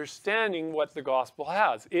actually understanding what the gospel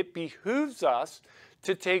has. It behooves us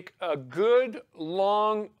to take a good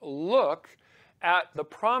long look at the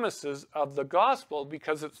promises of the gospel,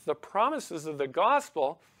 because it's the promises of the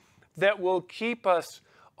gospel that will keep us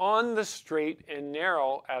on the straight and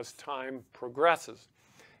narrow as time progresses.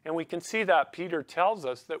 And we can see that Peter tells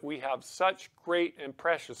us that we have such great and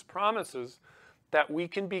precious promises that we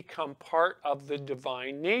can become part of the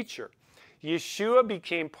divine nature. Yeshua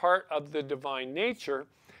became part of the divine nature,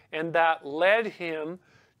 and that led him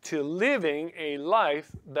to living a life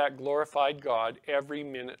that glorified God every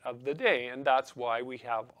minute of the day. And that's why we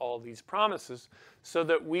have all these promises, so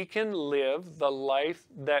that we can live the life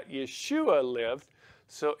that Yeshua lived,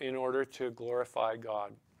 so in order to glorify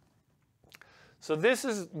God. So this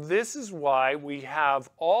is why we have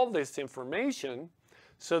all this information,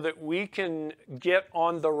 so that we can get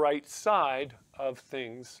on the right side of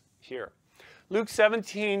things here. Luke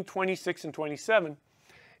 17, 26 and 27.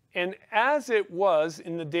 And as it was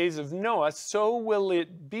in the days of Noah, so will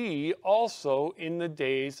it be also in the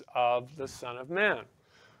days of the Son of Man.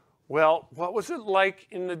 Well, what was it like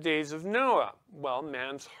in the days of Noah? Well,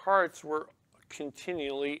 man's hearts were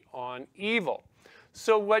continually on evil.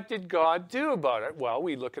 So what did God do about it? Well,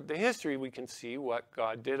 we look at the history, we can see what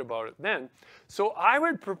God did about it then. So I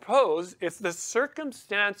would propose, if the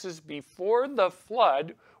circumstances before the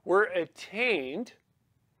flood were attained,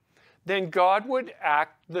 then God would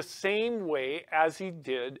act the same way as he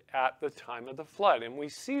did at the time of the flood. And we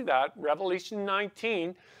see that, Revelation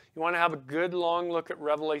 19. You want to have a good long look at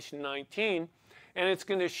Revelation 19, and it's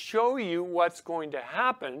going to show you what's going to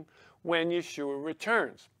happen when Yeshua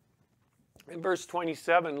returns. In verse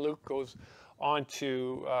 27, Luke goes on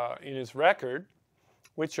to, in his record,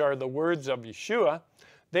 which are the words of Yeshua,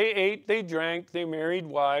 they ate, they drank, they married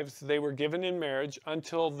wives, they were given in marriage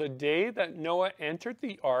until the day that Noah entered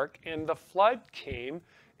the ark and the flood came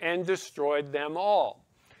and destroyed them all.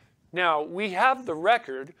 Now, we have the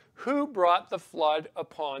record, who brought the flood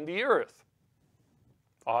upon the earth?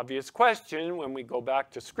 Obvious question when we go back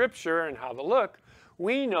to Scripture and have a look.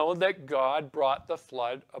 We know that God brought the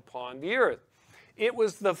flood upon the earth. It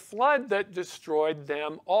was the flood that destroyed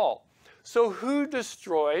them all. So who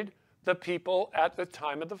destroyed the people at the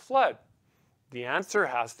time of the flood? The answer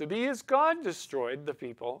has to be is God destroyed the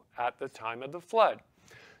people at the time of the flood.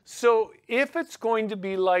 So if it's going to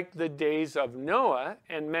be like the days of Noah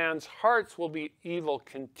and man's hearts will be evil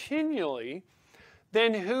continually,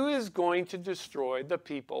 then who is going to destroy the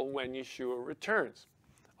people when Yeshua returns?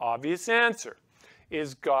 Obvious answer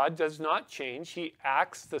is God does not change. He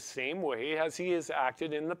acts the same way as he has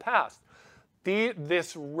acted in the past.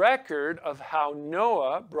 This record of how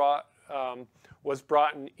Noah was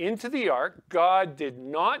brought into the ark, God did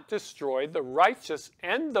not destroy the righteous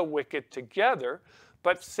and the wicked together,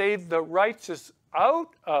 but saved the righteous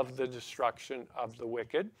out of the destruction of the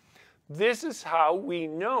wicked. This is how we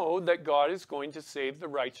know that God is going to save the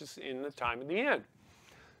righteous in the time of the end.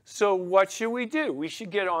 So what should we do? We should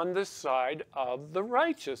get on the side of the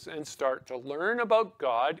righteous and start to learn about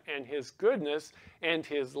God and his goodness and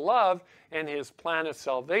his love and his plan of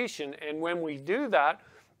salvation. And when we do that,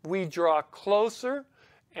 we draw closer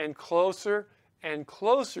and closer and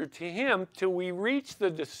closer to him till we reach the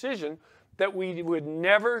decision that we would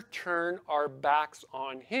never turn our backs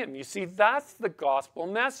on him. You see, that's the gospel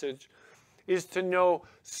message, is to know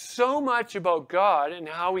so much about God and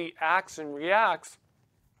how he acts and reacts,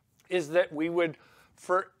 is that we would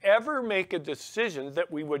forever make a decision that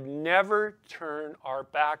we would never turn our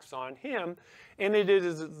backs on him. And it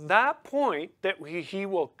is at that point that he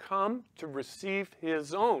will come to receive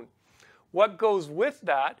his own. What goes with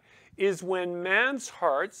that is when man's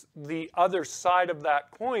hearts, the other side of that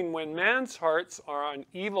coin, when man's hearts are on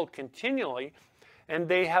evil continually, and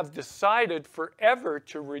they have decided forever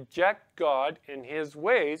to reject God and his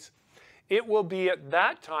ways, it will be at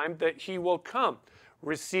that time that he will come,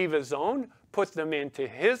 receive his own, put them into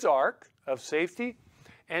his ark of safety,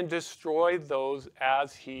 and destroy those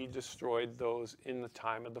as he destroyed those in the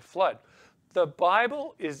time of the flood. The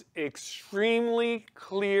Bible is extremely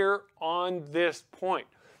clear on this point.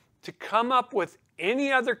 To come up with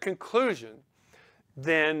any other conclusion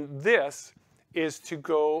than this is to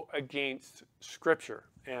go against Scripture.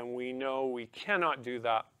 And we know we cannot do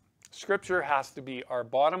that. Scripture has to be our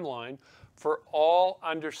bottom line for all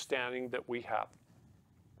understanding that we have.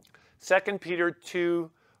 2 Peter 2,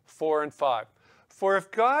 4 and 5. For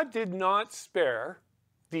if God did not spare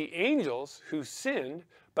the angels who sinned,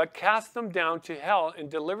 but cast them down to hell and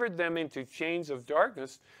delivered them into chains of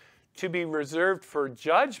darkness to be reserved for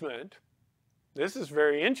judgment, this is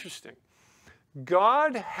very interesting.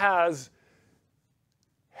 God has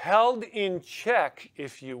held in check,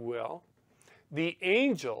 if you will, the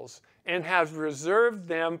angels and has reserved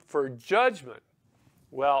them for judgment.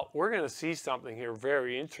 Well, we're going to see something here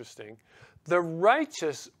very interesting. The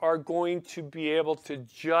righteous are going to be able to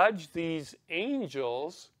judge these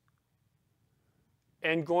angels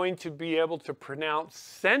and going to be able to pronounce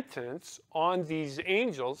sentence on these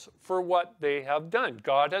angels for what they have done.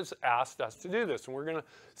 God has asked us to do this, and we're going to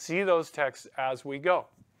see those texts as we go.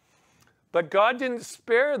 But God didn't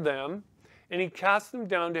spare them, and he cast them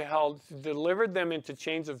down to hell, delivered them into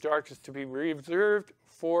chains of darkness to be reserved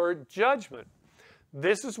for judgment.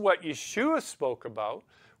 This is what Yeshua spoke about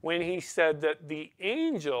when he said that the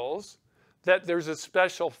angels, that there's a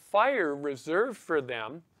special fire reserved for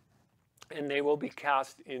them, and they will be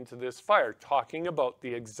cast into this fire, talking about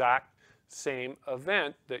the exact same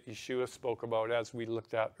event that Yeshua spoke about as we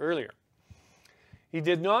looked at earlier. He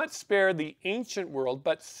did not spare the ancient world,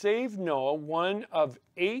 but saved Noah, one of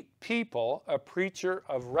 8 people, a preacher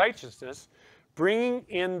of righteousness, bringing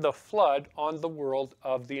in the flood on the world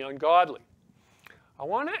of the ungodly. I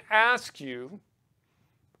want to ask you,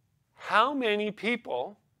 how many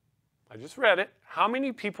people, I just read it, how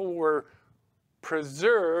many people were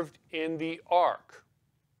preserved in the ark?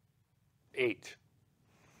 8.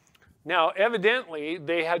 Now, evidently,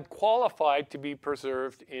 they had qualified to be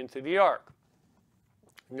preserved into the ark.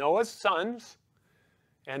 Noah's sons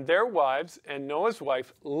and their wives and Noah's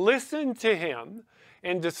wife listened to him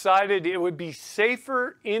and decided it would be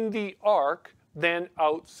safer in the ark than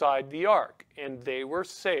outside the ark. And they were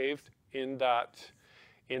saved in that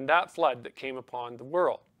flood that came upon the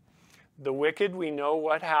world. The wicked, we know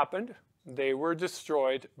what happened. They were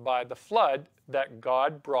destroyed by the flood that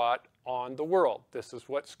God brought on the world. This is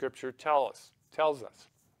what Scripture tells us.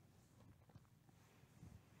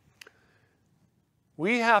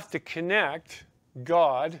 We have to connect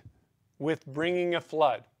God with bringing a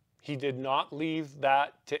flood. He did not leave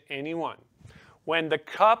that to anyone. When the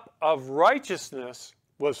cup of righteousness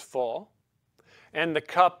was full and the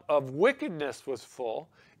cup of wickedness was full,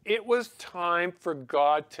 it was time for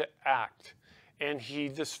God to act. And he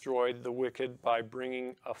destroyed the wicked by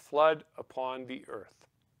bringing a flood upon the earth.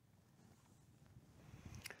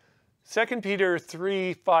 2 Peter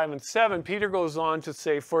 3, 5, and 7, Peter goes on to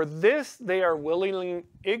say, for this they are willingly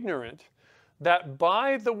ignorant, that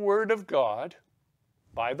by the word of God,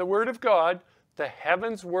 the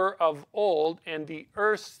heavens were of old, and the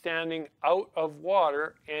earth standing out of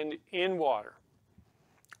water and in water.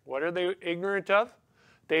 What are they ignorant of?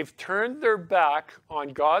 They've turned their back on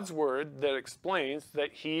God's word that explains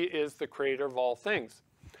that he is the creator of all things,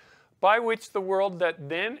 by which the world that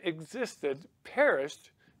then existed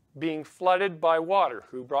perished, being flooded by water.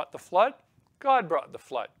 Who brought the flood? God brought the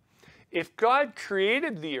flood. If God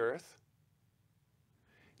created the earth,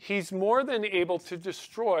 he's more than able to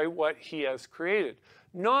destroy what he has created.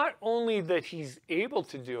 Not only that he's able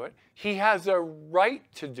to do it, he has a right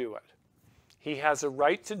to do it. He has a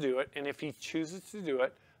right to do it, and if he chooses to do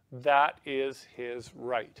it, that is his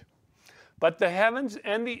right. But the heavens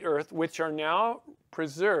and the earth, which are now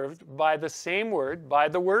preserved by the same word, by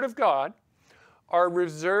the word of God, are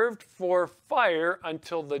reserved for fire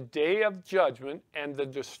until the day of judgment and the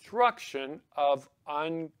destruction of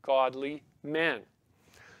ungodly men.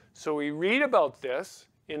 So we read about this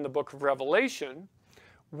in the book of Revelation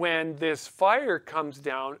when this fire comes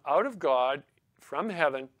down out of God from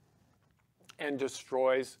heaven and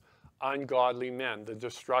destroys ungodly men, the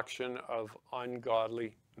destruction of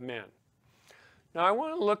ungodly men. Now I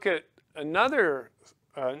want to look at another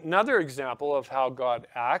example of how God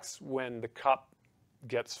acts when the cup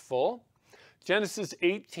gets full. Genesis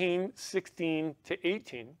 18:16 to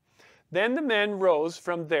 18. Then the men rose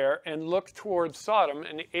from there and looked toward Sodom,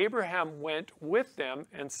 and Abraham went with them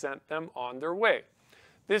and sent them on their way.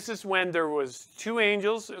 This is when there was two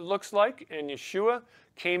angels, it looks like, and Yeshua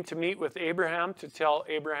came to meet with Abraham to tell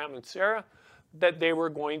Abraham and Sarah that they were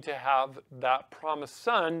going to have that promised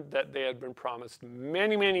son that they had been promised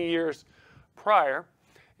many, many years prior.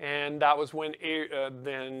 And that was when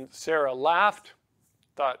then Sarah laughed,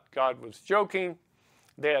 thought God was joking.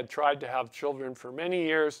 They had tried to have children for many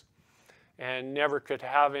years and never could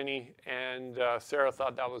have any. And Sarah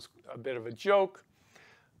thought that was a bit of a joke.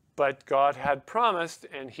 But God had promised,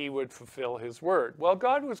 and he would fulfill his word. Well,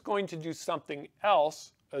 God was going to do something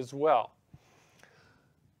else as well.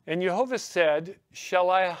 And Jehovah said, "Shall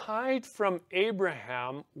I hide from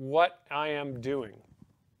Abraham what I am doing?"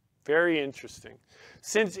 Very interesting.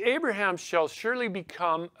 "Since Abraham shall surely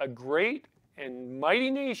become a great and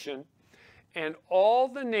mighty nation, and all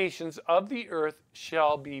the nations of the earth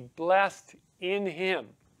shall be blessed in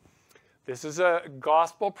him." This is a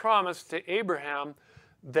gospel promise to Abraham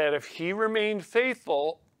that if he remained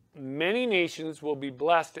faithful, many nations will be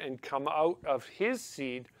blessed and come out of his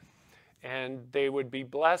seed, and they would be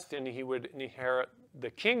blessed and he would inherit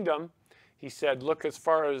the kingdom. He said, "Look as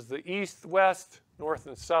far as the east, west, north,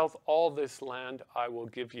 and south, all this land I will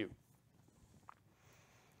give you."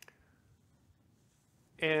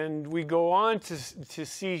 And we go on to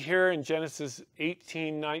see here in Genesis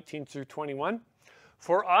 18:19 through 21.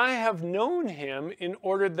 "For I have known him in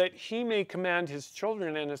order that he may command his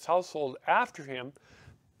children and his household after him,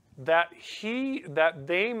 that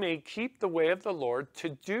they may keep the way of the Lord, to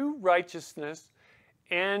do righteousness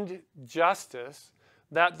and justice,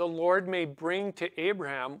 that the Lord may bring to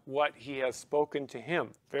Abraham what he has spoken to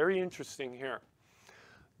him." Very interesting here.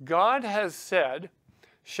 God has said,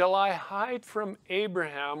 "Shall I hide from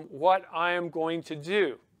Abraham what I am going to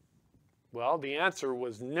do?" Well, the answer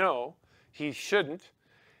was no, he shouldn't.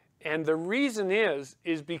 And the reason is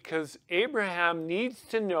because Abraham needs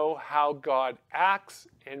to know how God acts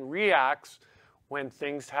and reacts when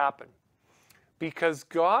things happen. Because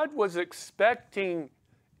God was expecting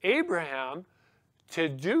Abraham to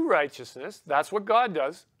do righteousness. That's what God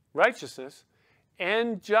does, righteousness,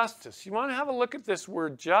 and justice. You want to have a look at this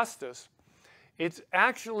word justice. It's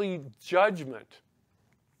actually judgment.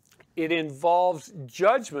 It involves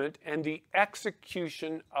judgment and the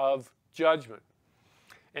execution of judgment.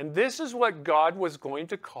 And this is what God was going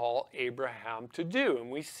to call Abraham to do. And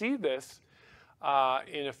we see this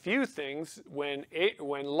in a few things. When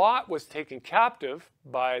Lot was taken captive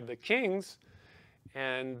by the kings,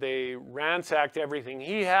 and they ransacked everything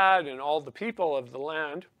he had and all the people of the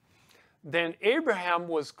land, then Abraham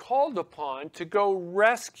was called upon to go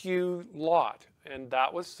rescue Lot. And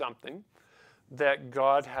that was something that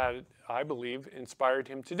God had, I believe, inspired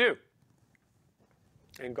him to do.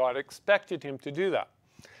 And God expected him to do that.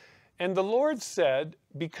 And the Lord said,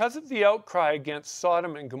 "Because of the outcry against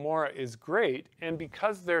Sodom and Gomorrah is great, and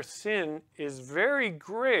because their sin is very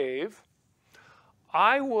grave,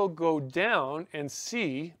 I will go down now and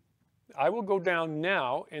see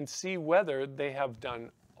whether they have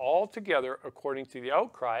done altogether according to the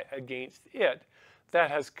outcry against it that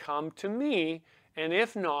has come to me, and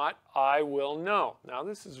if not, I will know." Now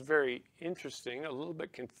this is very interesting, a little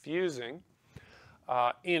bit confusing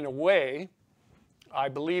in a way. I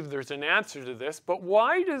believe there's an answer to this, but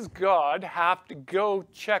why does God have to go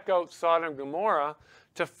check out Sodom and Gomorrah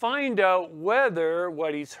to find out whether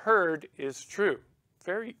what he's heard is true?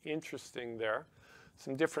 Very interesting there.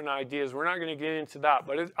 Some different ideas. We're not going to get into that,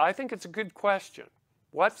 but I think it's a good question.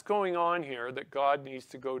 What's going on here that God needs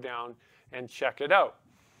to go down and check it out?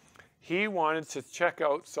 He wanted to check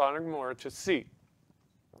out Sodom and Gomorrah to see.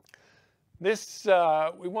 This,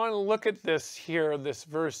 we want to look at this here, this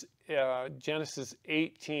verse, Genesis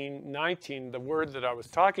 18:19, the word that I was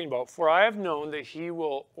talking about. "For I have known that he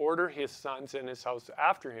will order his sons and his house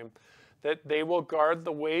after him, that they will guard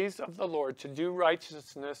the ways of the Lord to do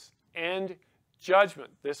righteousness and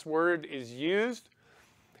judgment." This word is used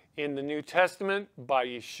in the New Testament by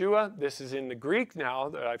Yeshua. This is in the Greek now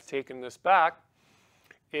that I've taken this back.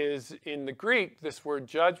 is in the Greek, this word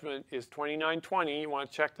judgment is 2920. You want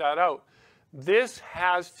to check that out. This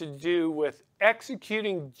has to do with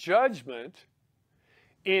executing judgment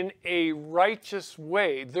in a righteous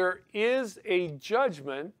way. There is a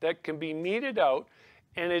judgment that can be meted out,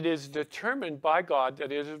 and it is determined by God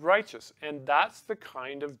that it is righteous. And that's the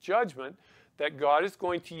kind of judgment that God is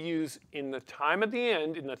going to use in the time of the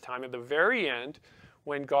end, in the time of the very end,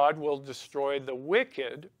 when God will destroy the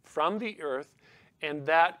wicked from the earth, and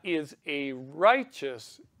that is a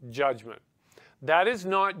righteous judgment. That is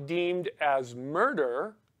not deemed as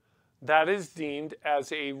murder, that is deemed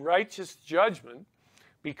as a righteous judgment,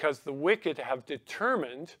 because the wicked have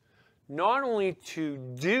determined not only to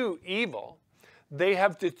do evil, they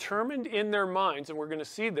have determined in their minds, and we're going to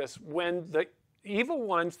see this, when the evil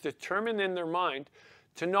ones determine in their mind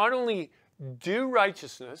to not only do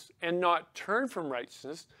righteousness and not turn from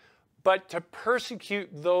righteousness, but to persecute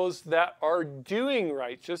those that are doing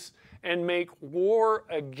righteous and make war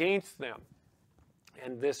against them.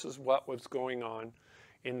 And this is what was going on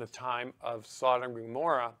in the time of Sodom and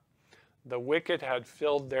Gomorrah. The wicked had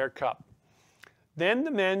filled their cup. Then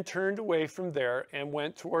the men turned away from there and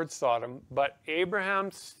went towards Sodom, but Abraham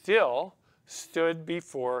still stood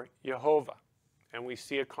before Jehovah. And we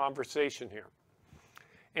see a conversation here.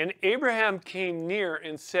 And Abraham came near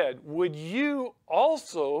and said, "Would you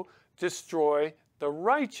also destroy the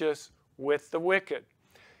righteous with the wicked?"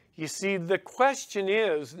 You see, the question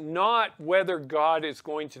is not whether God is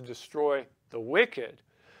going to destroy the wicked.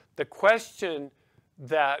 The question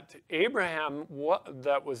that Abraham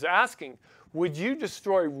was asking, would you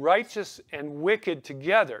destroy righteous and wicked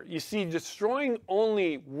together? You see, destroying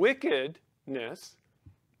only wickedness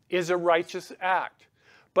is a righteous act.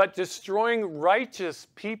 But destroying righteous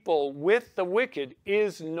people with the wicked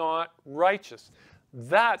is not righteous.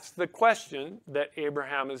 That's the question that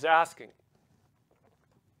Abraham is asking.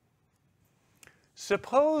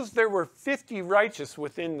 Suppose there were 50 righteous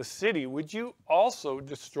within the city, would you also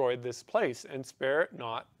destroy this place and spare it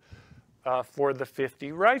not for the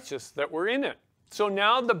 50 righteous that were in it? So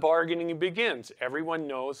now the bargaining begins. Everyone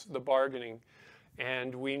knows the bargaining,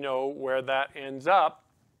 and we know where that ends up.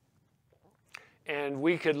 And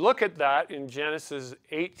we could look at that in Genesis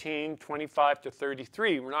 18, 25 to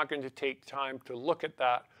 33. We're not going to take time to look at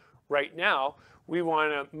that right now. We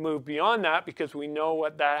want to move beyond that because we know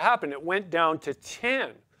what that happened. It went down to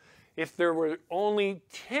 10. If there were only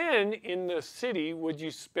 10 in the city, would you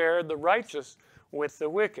spare the righteous with the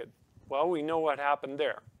wicked? Well, we know what happened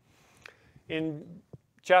there. In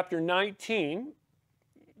chapter 19,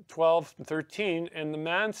 12 and 13, and the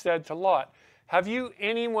man said to Lot, "Have you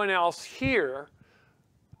anyone else here,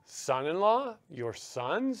 son-in-law, your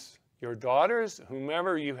sons, your daughters,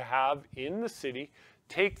 whomever you have in the city,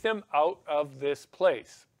 take them out of this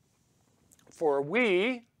place. For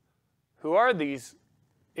we," who are these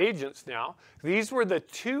agents now, these were the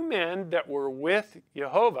two men that were with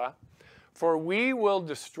Jehovah, "for we will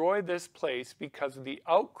destroy this place because the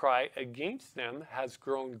outcry against them has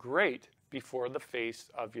grown great before the face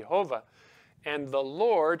of Jehovah. And the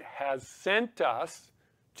Lord has sent us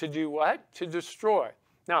to do what? To destroy."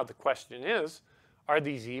 Now the question is, are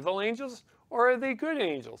these evil angels or are they good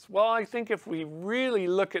angels? Well, I think if we really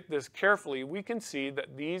look at this carefully, we can see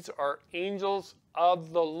that these are angels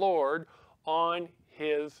of the Lord on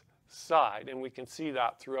his side. And we can see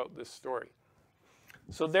that throughout this story.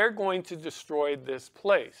 So they're going to destroy this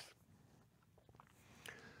place.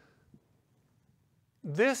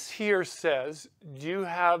 This here says, do you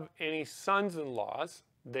have any sons-in-laws?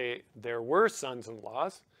 There were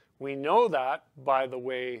sons-in-laws. We know that by the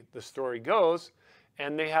way the story goes.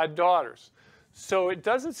 And they had daughters. So it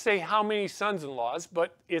doesn't say how many sons-in-laws,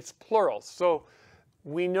 but it's plural. So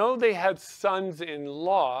we know they had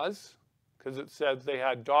sons-in-laws, because it says they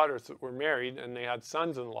had daughters that were married and they had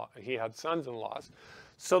sons-in-law. He had sons-in-laws.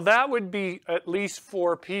 So that would be at least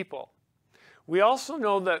 4 people. We also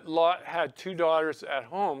know that Lot had 2 daughters at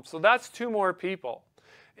home, so that's 2 more people.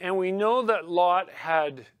 And we know that Lot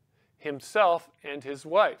had himself and his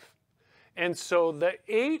wife. And so the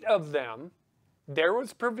 8 of them, there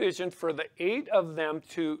was provision for the 8 of them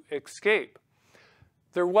to escape.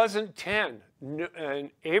 There wasn't 10.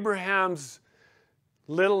 And Abraham's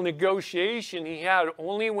little negotiation he had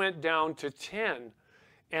only went down to 10.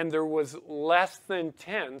 And there was less than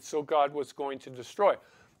 10, so God was going to destroy.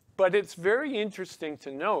 But it's very interesting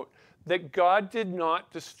to note that God did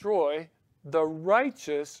not destroy the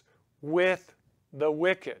righteous with the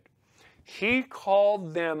wicked. He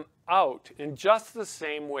called them out in just the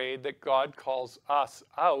same way that God calls us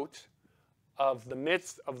out of the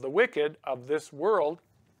midst of the wicked of this world.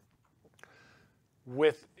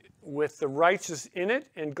 with the righteous in it,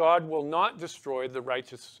 and God will not destroy the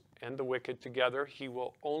righteous and the wicked together. He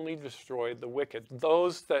will only destroy the wicked,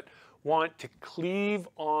 those that want to cleave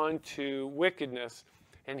on to wickedness,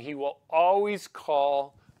 and he will always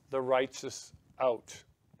call the righteous out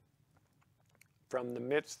from the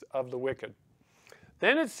midst of the wicked.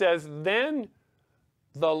 Then it says, then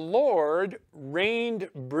the Lord rained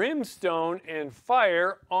brimstone and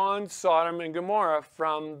fire on Sodom and Gomorrah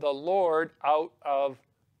from the Lord out of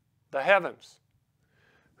the heavens.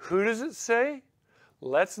 Who does it say?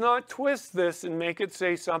 Let's not twist this and make it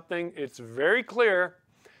say something. It's very clear.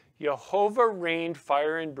 Jehovah rained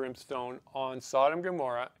fire and brimstone on Sodom and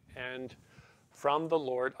Gomorrah and from the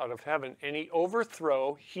Lord out of heaven. And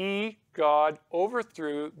God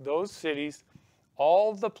overthrew those cities,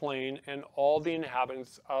 all the plain and all the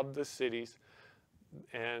inhabitants of the cities,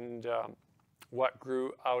 and what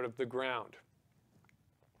grew out of the ground.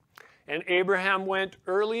 And Abraham went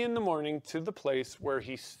early in the morning to the place where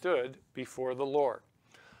he stood before the Lord.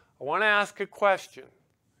 I want to ask a question.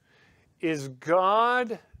 Is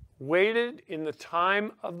God waited in the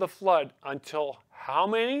time of the flood until how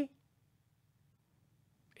many?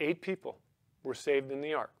 8 people were saved in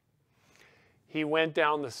the ark. He went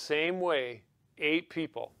down the same way, 8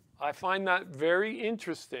 people. I find that very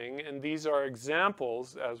interesting, and these are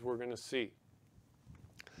examples, as we're going to see.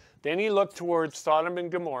 Then he looked toward Sodom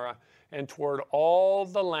and Gomorrah and toward all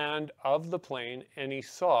the land of the plain, and he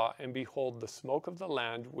saw, and behold, the smoke of the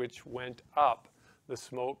land which went up, the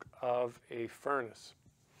smoke of a furnace.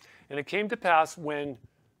 And it came to pass when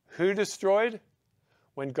who destroyed?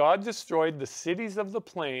 When God destroyed the cities of the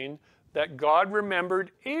plain, that God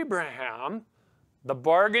remembered Abraham, the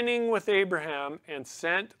bargaining with Abraham, and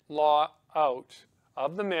sent Lot out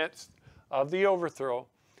of the midst of the overthrow,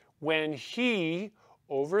 when he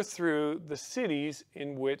overthrew the cities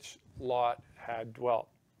in which Lot had dwelt.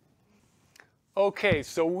 Okay,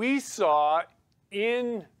 so we saw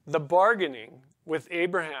in the bargaining with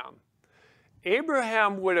Abraham,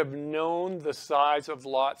 Abraham would have known the size of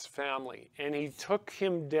Lot's family, and he took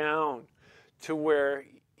him down to where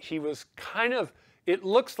he was it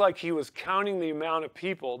looks like he was counting the amount of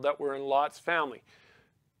people that were in Lot's family.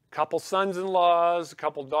 A couple sons-in-laws, a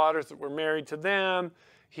couple daughters that were married to them.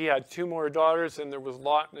 He had 2 more daughters, and there was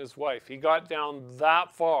Lot and his wife. He got down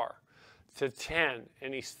that far to 10,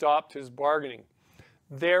 and he stopped his bargaining.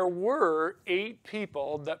 There were 8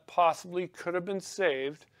 people that possibly could have been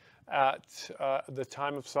saved at the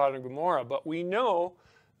time of Sodom and Gomorrah, but we know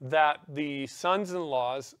that the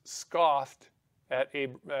sons-in-laws scoffed at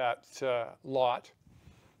Lot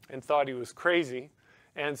and thought he was crazy,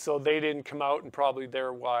 and so they didn't come out, and probably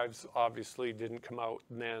their wives obviously didn't come out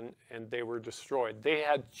then, and they were destroyed. They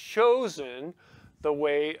had chosen the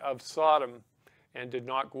way of Sodom and did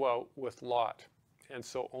not go out with Lot, and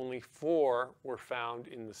so only 4 were found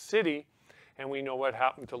in the city, and we know what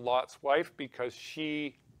happened to Lot's wife because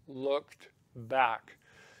she looked back.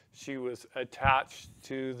 She was attached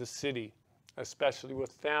to the city, especially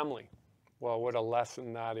with family. Well, what a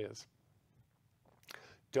lesson that is.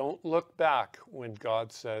 Don't look back when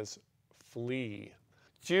God says flee.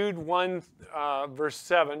 Jude 1 verse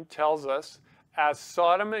 7 tells us, as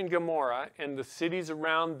Sodom and Gomorrah and the cities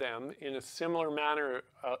around them in a similar manner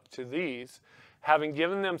to these, having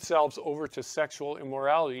given themselves over to sexual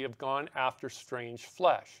immorality, have gone after strange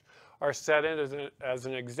flesh, are set as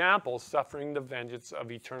an example, suffering the vengeance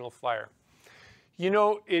of eternal fire. You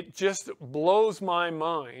know, it just blows my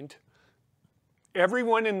mind.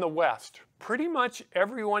 Everyone in the West, pretty much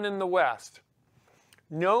everyone in the West,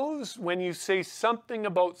 knows when you say something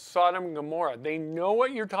about Sodom and Gomorrah. They know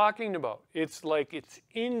what you're talking about. It's like it's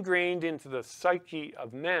ingrained into the psyche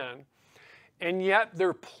of man, and yet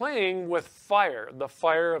they're playing with fire, the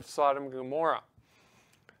fire of Sodom and Gomorrah.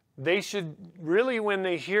 They should really, when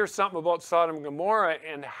they hear something about Sodom and Gomorrah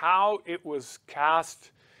and how it was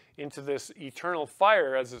cast into this eternal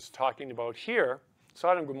fire, as it's talking about here,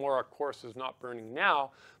 Sodom and Gomorrah, of course, is not burning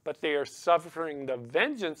now, but they are suffering the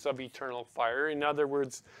vengeance of eternal fire. In other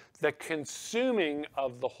words, the consuming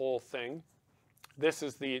of the whole thing. This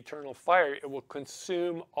is the eternal fire. It will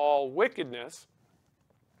consume all wickedness.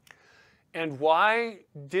 And why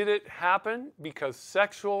did it happen? Because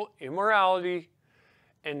sexual immorality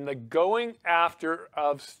and the going after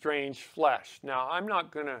of strange flesh. Now, I'm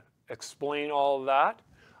not going to explain all of that.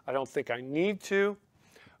 I don't think I need to.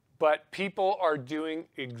 But people are doing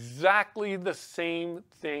exactly the same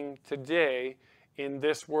thing today in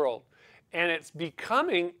this world. And it's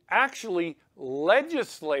becoming actually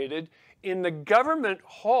legislated in the government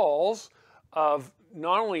halls of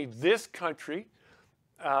not only this country,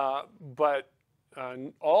 but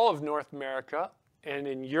all of North America, and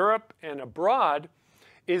in Europe and abroad,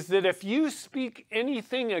 is that if you speak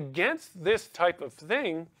anything against this type of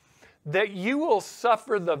thing, that you will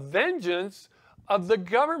suffer the vengeance of the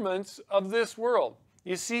governments of this world.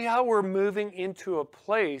 You see how we're moving into a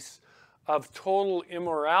place of total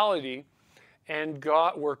immorality, and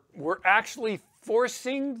we're actually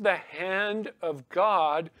forcing the hand of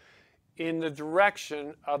God in the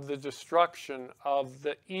direction of the destruction of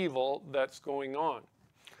the evil that's going on.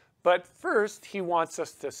 But first, he wants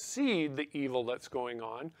us to see the evil that's going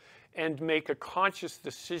on and make a conscious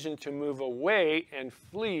decision to move away and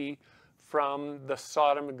flee from the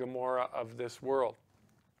Sodom and Gomorrah of this world.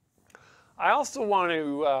 I also want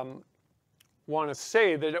to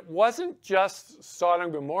say that it wasn't just Sodom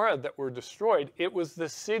and Gomorrah that were destroyed. It was the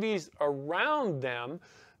cities around them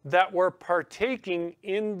that were partaking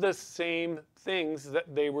in the same things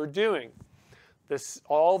that they were doing.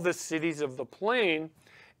 All the cities of the plain.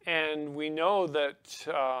 And we know that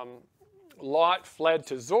Lot fled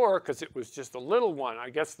to Zoar because it was just a little one. I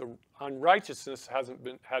guess the unrighteousness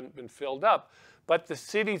hadn't been filled up. But the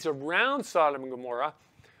cities around Sodom and Gomorrah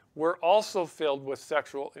were also filled with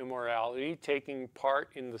sexual immorality, taking part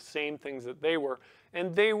in the same things that they were.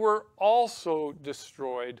 And they were also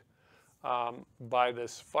destroyed by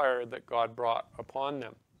this fire that God brought upon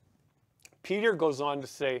them. Peter goes on to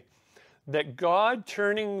say that God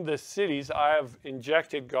turning the cities, I have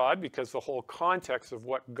injected God because the whole context of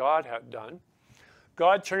what God had done,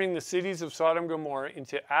 God turning the cities of Sodom and Gomorrah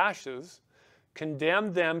into ashes,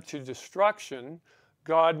 condemned them to destruction,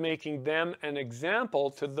 God making them an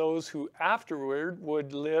example to those who afterward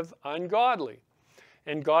would live ungodly.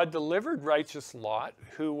 And God delivered righteous Lot,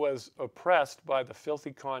 who was oppressed by the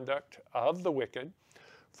filthy conduct of the wicked,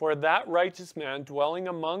 for that righteous man dwelling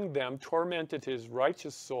among them tormented his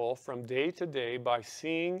righteous soul from day to day by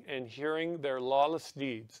seeing and hearing their lawless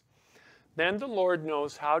deeds. Then the Lord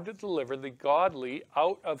knows how to deliver the godly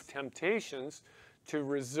out of temptations, to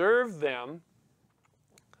reserve the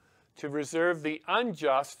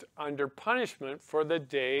unjust under punishment for the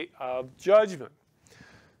day of judgment.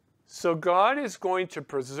 So God is going to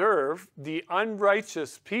preserve the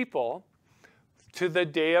unrighteous people to the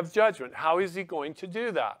day of judgment. How is he going to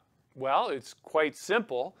do that? Well, it's quite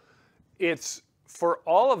simple. It's for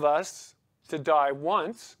all of us to die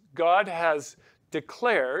once. God has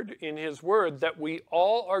declared in his word that we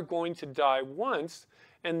all are going to die once,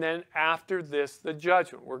 and then after this, the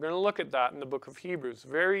judgment. We're going to look at that in the book of Hebrews.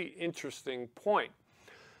 Very interesting point.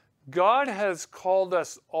 God has called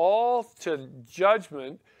us all to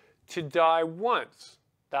judgment to die once.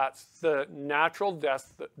 That's the natural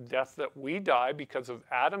death that we die because of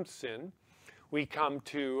Adam's sin. We come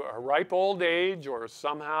to a ripe old age, or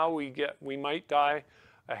somehow we might die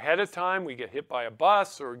ahead of time. We get hit by a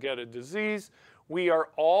bus or get a disease. We are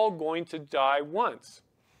all going to die once.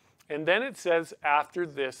 And then it says, after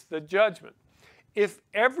this, the judgment. If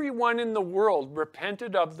everyone in the world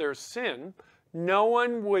repented of their sin, no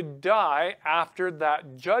one would die after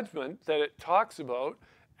that judgment that it talks about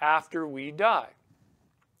after we die.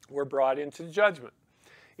 We're brought into judgment.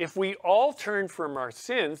 If we all turn from our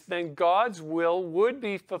sins, then God's will would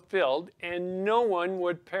be fulfilled and no one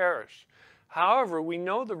would perish. However, we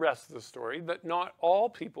know the rest of the story, that not all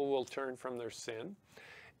people will turn from their sin,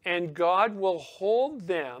 and God will hold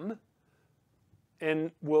them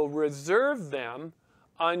and will reserve them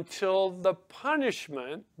until the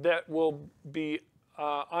punishment that will be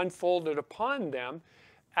unfolded upon them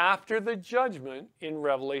after the judgment in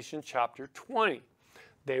Revelation chapter 20.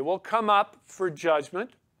 They will come up for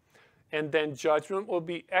judgment, and then judgment will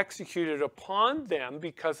be executed upon them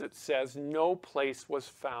because it says no place was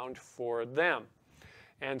found for them.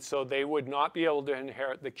 And so they would not be able to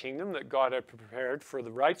inherit the kingdom that God had prepared for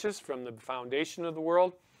the righteous from the foundation of the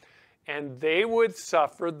world. And they would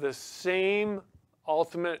suffer the same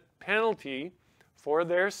ultimate penalty for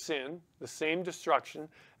their sin, the same destruction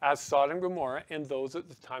as Sodom and Gomorrah and those at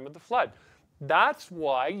the time of the flood. That's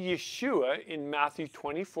why Yeshua in Matthew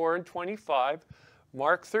 24 and 25,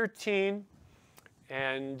 Mark 13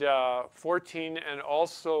 and 14, and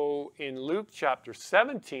also in Luke chapter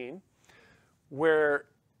 17, where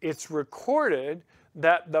it's recorded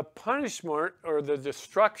that the punishment or the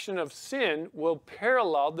destruction of sin will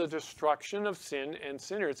parallel the destruction of sin and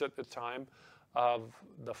sinners at the time of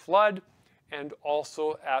the flood and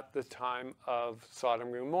also at the time of Sodom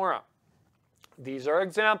and Gomorrah. These are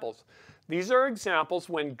examples. These are examples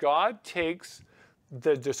when God takes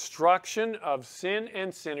the destruction of sin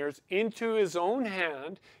and sinners into his own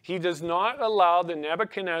hand. He does not allow the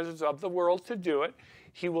Nebuchadnezzars of the world to do it.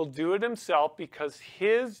 He will do it himself because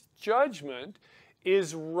his judgment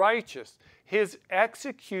is righteous. His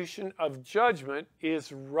execution of judgment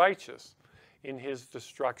is righteous in his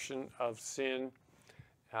destruction of sin,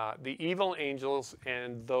 the evil angels,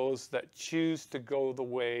 and those that choose to go the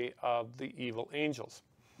way of the evil angels.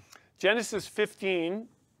 Genesis 15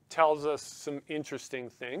 tells us some interesting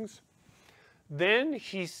things. Then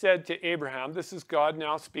he said to Abraham, this is God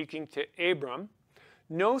now speaking to Abram,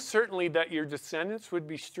 know certainly that your descendants would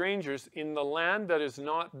be strangers in the land that is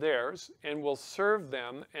not theirs, and will serve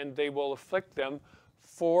them, and they will afflict them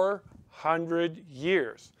 400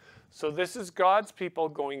 years. So this is God's people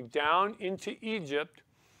going down into Egypt,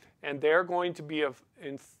 and they're going to be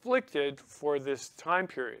inflicted for this time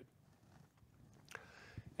period.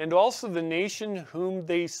 And also the nation whom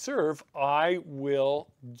they serve, I will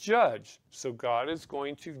judge. So God is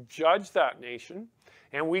going to judge that nation,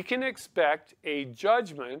 and we can expect a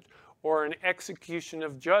judgment or an execution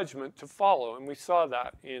of judgment to follow. And we saw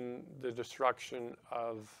that in the destruction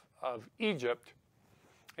of Egypt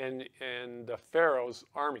and the Pharaoh's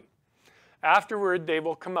army. Afterward, they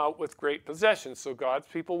will come out with great possessions. So God's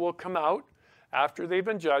people will come out after they've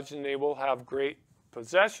been judged, and they will have great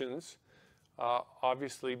possessions,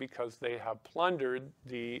 obviously because they have plundered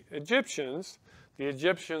the Egyptians. The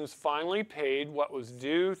Egyptians finally paid what was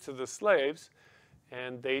due to the slaves,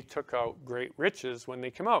 and they took out great riches when they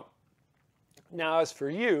come out. Now as for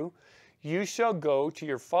you, you shall go to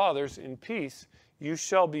your fathers in peace. You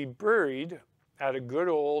shall be buried at a good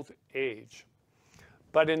old age.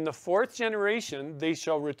 But in the 4th generation they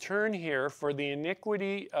shall return here, for the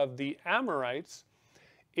iniquity of the Amorites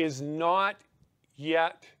is not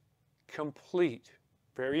yet complete.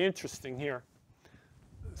 Very interesting here.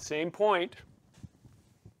 Same point.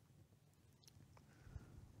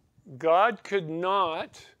 God could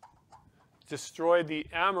not destroy the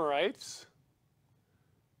Amorites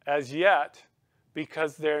as yet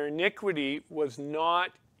because their iniquity was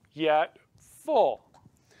not yet full.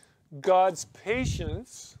 God's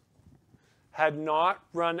patience had not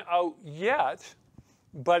run out yet,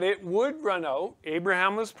 but it would run out.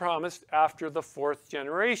 Abraham was promised after the 4th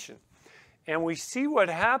generation. And we see what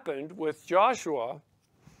happened with Joshua.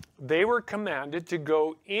 They were commanded to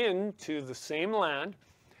go into the same land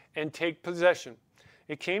and take possession.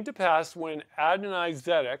 It came to pass when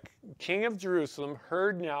Adonizedek, king of Jerusalem,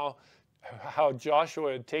 heard now how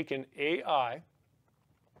Joshua had taken Ai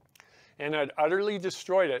and had utterly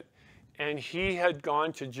destroyed it, and he had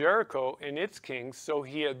gone to Jericho and its king, so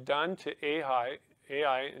he had done to Ai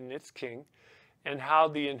and its king, and how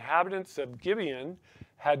the inhabitants of Gibeon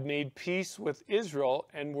had made peace with Israel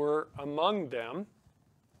and were among them,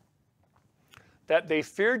 that they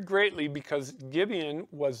feared greatly, because Gibeon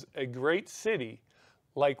was a great city,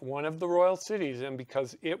 like one of the royal cities, and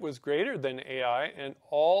because it was greater than Ai, and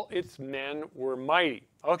all its men were mighty.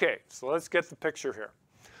 Okay, so let's get the picture here.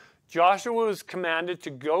 Joshua was commanded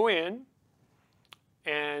to go in,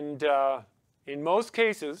 and in most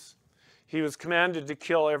cases, he was commanded to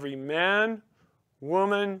kill every man,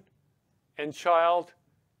 woman, and child,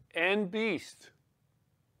 and beast.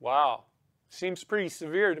 Wow, seems pretty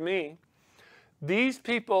severe to me. These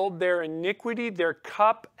people, their iniquity, their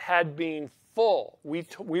cup had been full.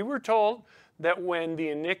 We were told that when the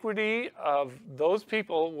iniquity of those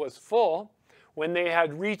people was full, when they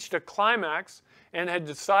had reached a climax and had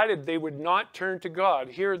decided they would not turn to God.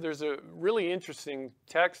 Here, there's a really interesting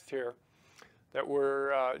text here that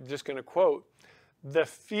we're just going to quote. The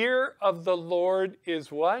fear of the Lord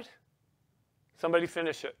is what? Somebody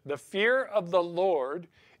finish it. The fear of the Lord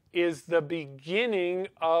is the beginning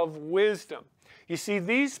of wisdom. You see,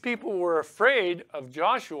 these people were afraid of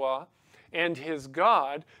Joshua and his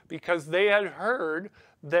God because they had heard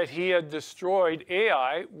that he had destroyed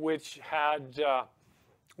Ai, which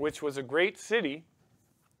was a great city.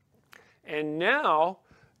 And now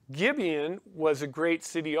Gibeon was a great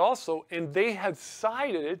city also, and they had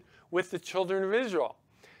sided with the children of Israel.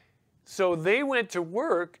 So they went to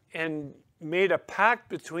work and made a pact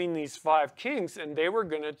between these 5 kings, and they were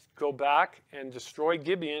going to go back and destroy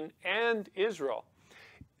Gibeon and Israel.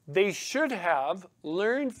 They should have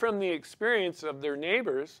learned from the experience of their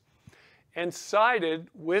neighbors and sided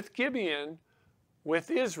with Gibeon, with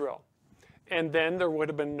Israel. And then there would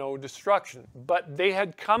have been no destruction. But they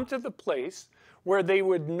had come to the place where they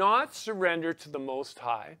would not surrender to the Most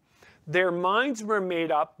High. Their minds were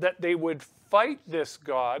made up that they would fight this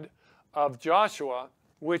God of Joshua,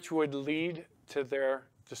 which would lead to their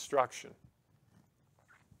destruction.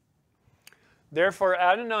 Therefore,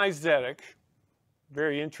 Adonizedek,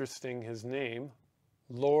 very interesting his name,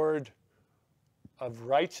 Lord of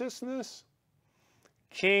Righteousness,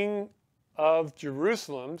 King of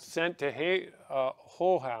Jerusalem, sent to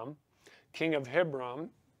Hoham, king of Hebron,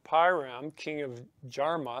 Piram, king of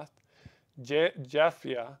Jarmuth,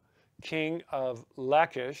 Jephthah, king of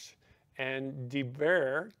Lachish, and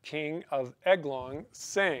Deber, king of Eglon,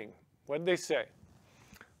 saying, what did they say?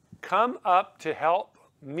 Come up to help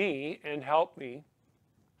me and help me,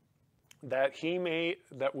 that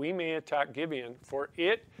we may attack Gibeon, for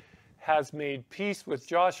it has made peace with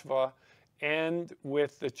Joshua and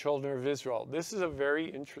with the children of Israel. This is a very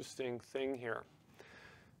interesting thing here.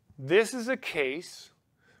 This is a case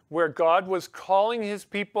where God was calling his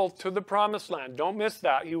people to the promised land. Don't miss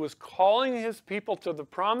that. He was calling his people to the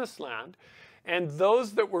promised land, and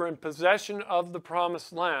those that were in possession of the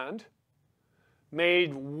promised land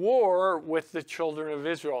made war with the children of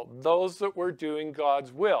Israel, those that were doing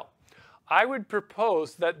God's will. I would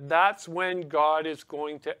propose that that's when God is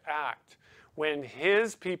going to act, when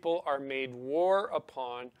his people are made war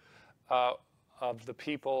upon of the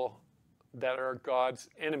people that are God's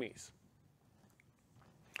enemies.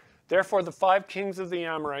 Therefore, the 5 kings of the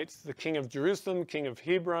Amorites, the king of Jerusalem, the king of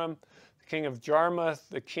Hebron, the king of Jarmuth,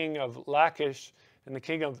 the king of Lachish, and the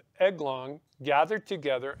king of Eglon gathered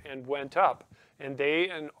together and went up, and they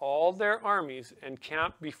and all their armies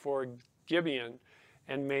encamped before Gibeon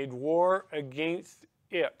and made war against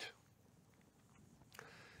it.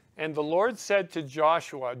 And the Lord said to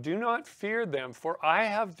Joshua, do not fear them, for I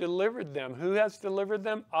have delivered them. Who has delivered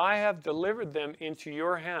them? I have delivered them into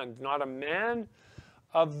your hand. Not a man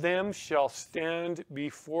of them shall stand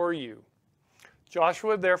before you.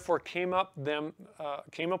 Joshua therefore came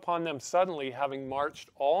upon them suddenly, having marched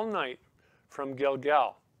all night from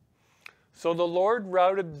Gilgal. So the Lord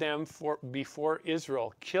routed them before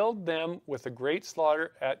Israel, killed them with a great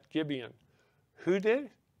slaughter at Gibeon. Who did?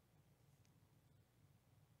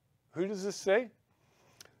 Who does this say?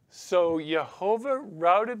 So Jehovah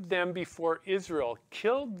routed them before Israel,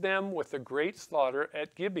 killed them with a great slaughter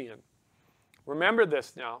at Gibeon. Remember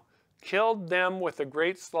this now. Killed them with a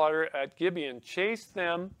great slaughter at Gibeon, chased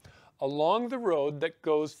them along the road that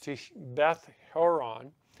goes to Beth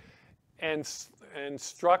Horon, and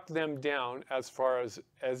struck them down as far as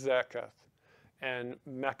Ezekah and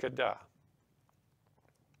Mekkedah.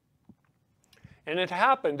 And it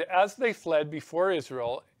happened as they fled before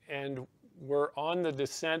Israel and were on the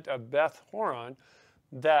descent of Beth Horon,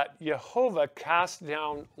 that Jehovah cast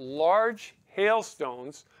down large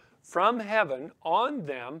hailstones from heaven on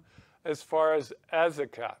them as far as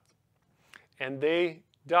Ezekah, and they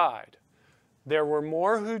died. There were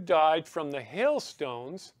more who died from the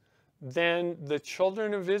hailstones than the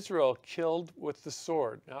children of Israel killed with the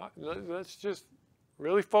sword. Now, let's just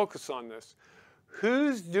really focus on this.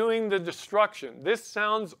 Who's doing the destruction? This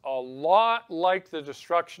sounds a lot like the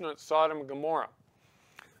destruction at Sodom and Gomorrah.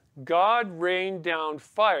 God rained down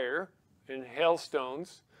fire and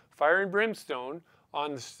hailstones, fire and brimstone,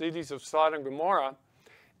 on the cities of Sodom and Gomorrah,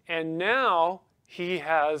 and now he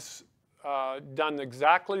has done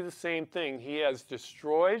exactly the same thing. He has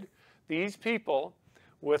destroyed these people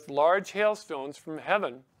with large hailstones from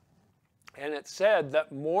heaven, and it said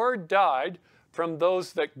that more died from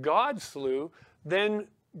those that God slew than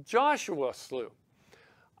Joshua slew.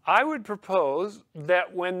 I would propose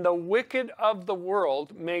that when the wicked of the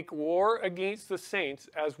world make war against the saints,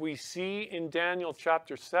 as we see in Daniel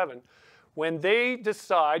chapter 7, when they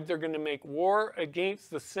decide they're going to make war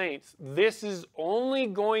against the saints, this is only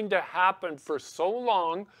going to happen for so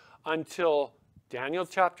long until Daniel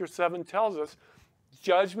chapter 7 tells us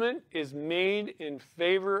judgment is made in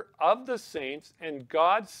favor of the saints, and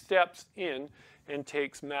God steps in and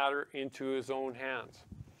takes matter into his own hands.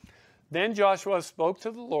 Then Joshua spoke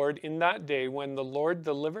to the Lord in that day when the Lord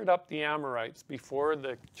delivered up the Amorites before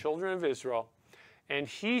the children of Israel. And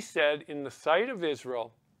he said in the sight of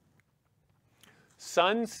Israel,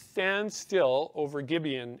 sun stand still over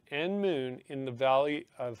Gibeon and moon in the valley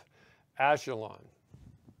of Ajalon.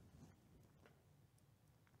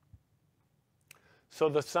 So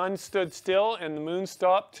the sun stood still and the moon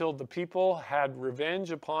stopped till the people had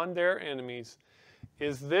revenge upon their enemies.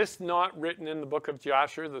 Is this not written in the book of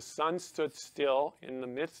Joshua? The sun stood still in the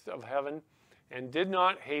midst of heaven and did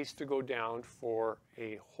not haste to go down for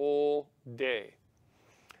a whole day.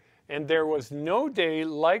 And there was no day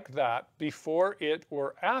like that before it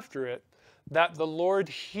or after it, that the Lord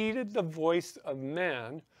heeded the voice of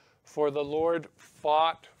man, for the Lord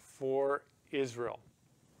fought for Israel.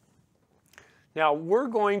 Now we're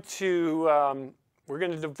going to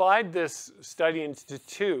divide this study into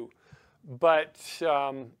two, but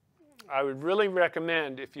I would really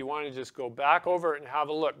recommend if you want to just go back over it and have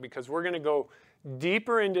a look, because we're going to go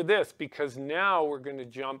deeper into this, because now we're going to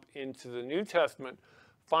jump into the New Testament,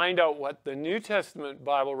 find out what the New Testament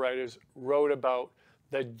Bible writers wrote about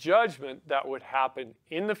the judgment that would happen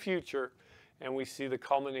in the future. And we see the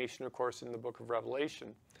culmination, of course, in the book of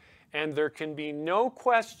Revelation. And there can be no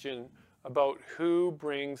question about who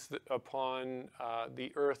brings upon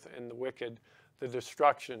the earth and the wicked the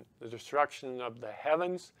destruction of the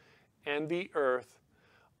heavens and the earth,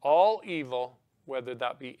 all evil, whether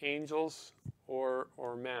that be angels or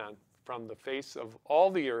man, from the face of all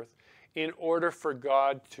the earth, in order for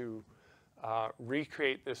God to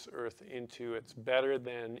recreate this earth into its better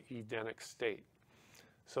than Edenic state.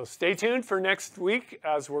 So stay tuned for next week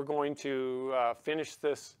as we're going to finish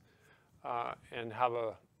this and have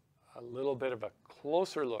a little bit of a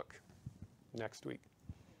closer look next week.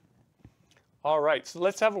 All right, so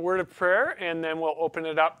let's have a word of prayer, and then we'll open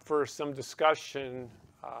it up for some discussion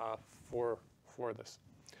for this.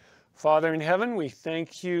 Father in heaven, we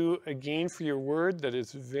thank you again for your word that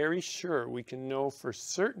is very sure. We can know for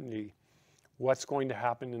certainty what's going to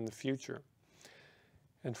happen in the future.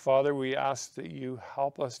 And Father, we ask that you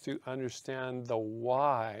help us to understand the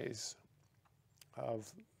whys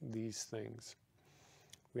of these things.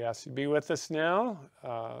 We ask you to be with us now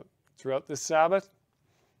throughout the Sabbath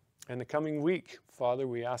and the coming week. Father,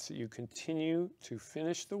 we ask that you continue to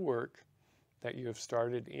finish the work that you have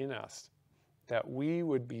started in us, that we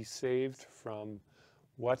would be saved from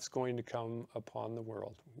what's going to come upon the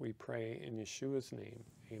world. We pray in Yeshua's name.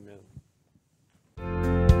 Amen.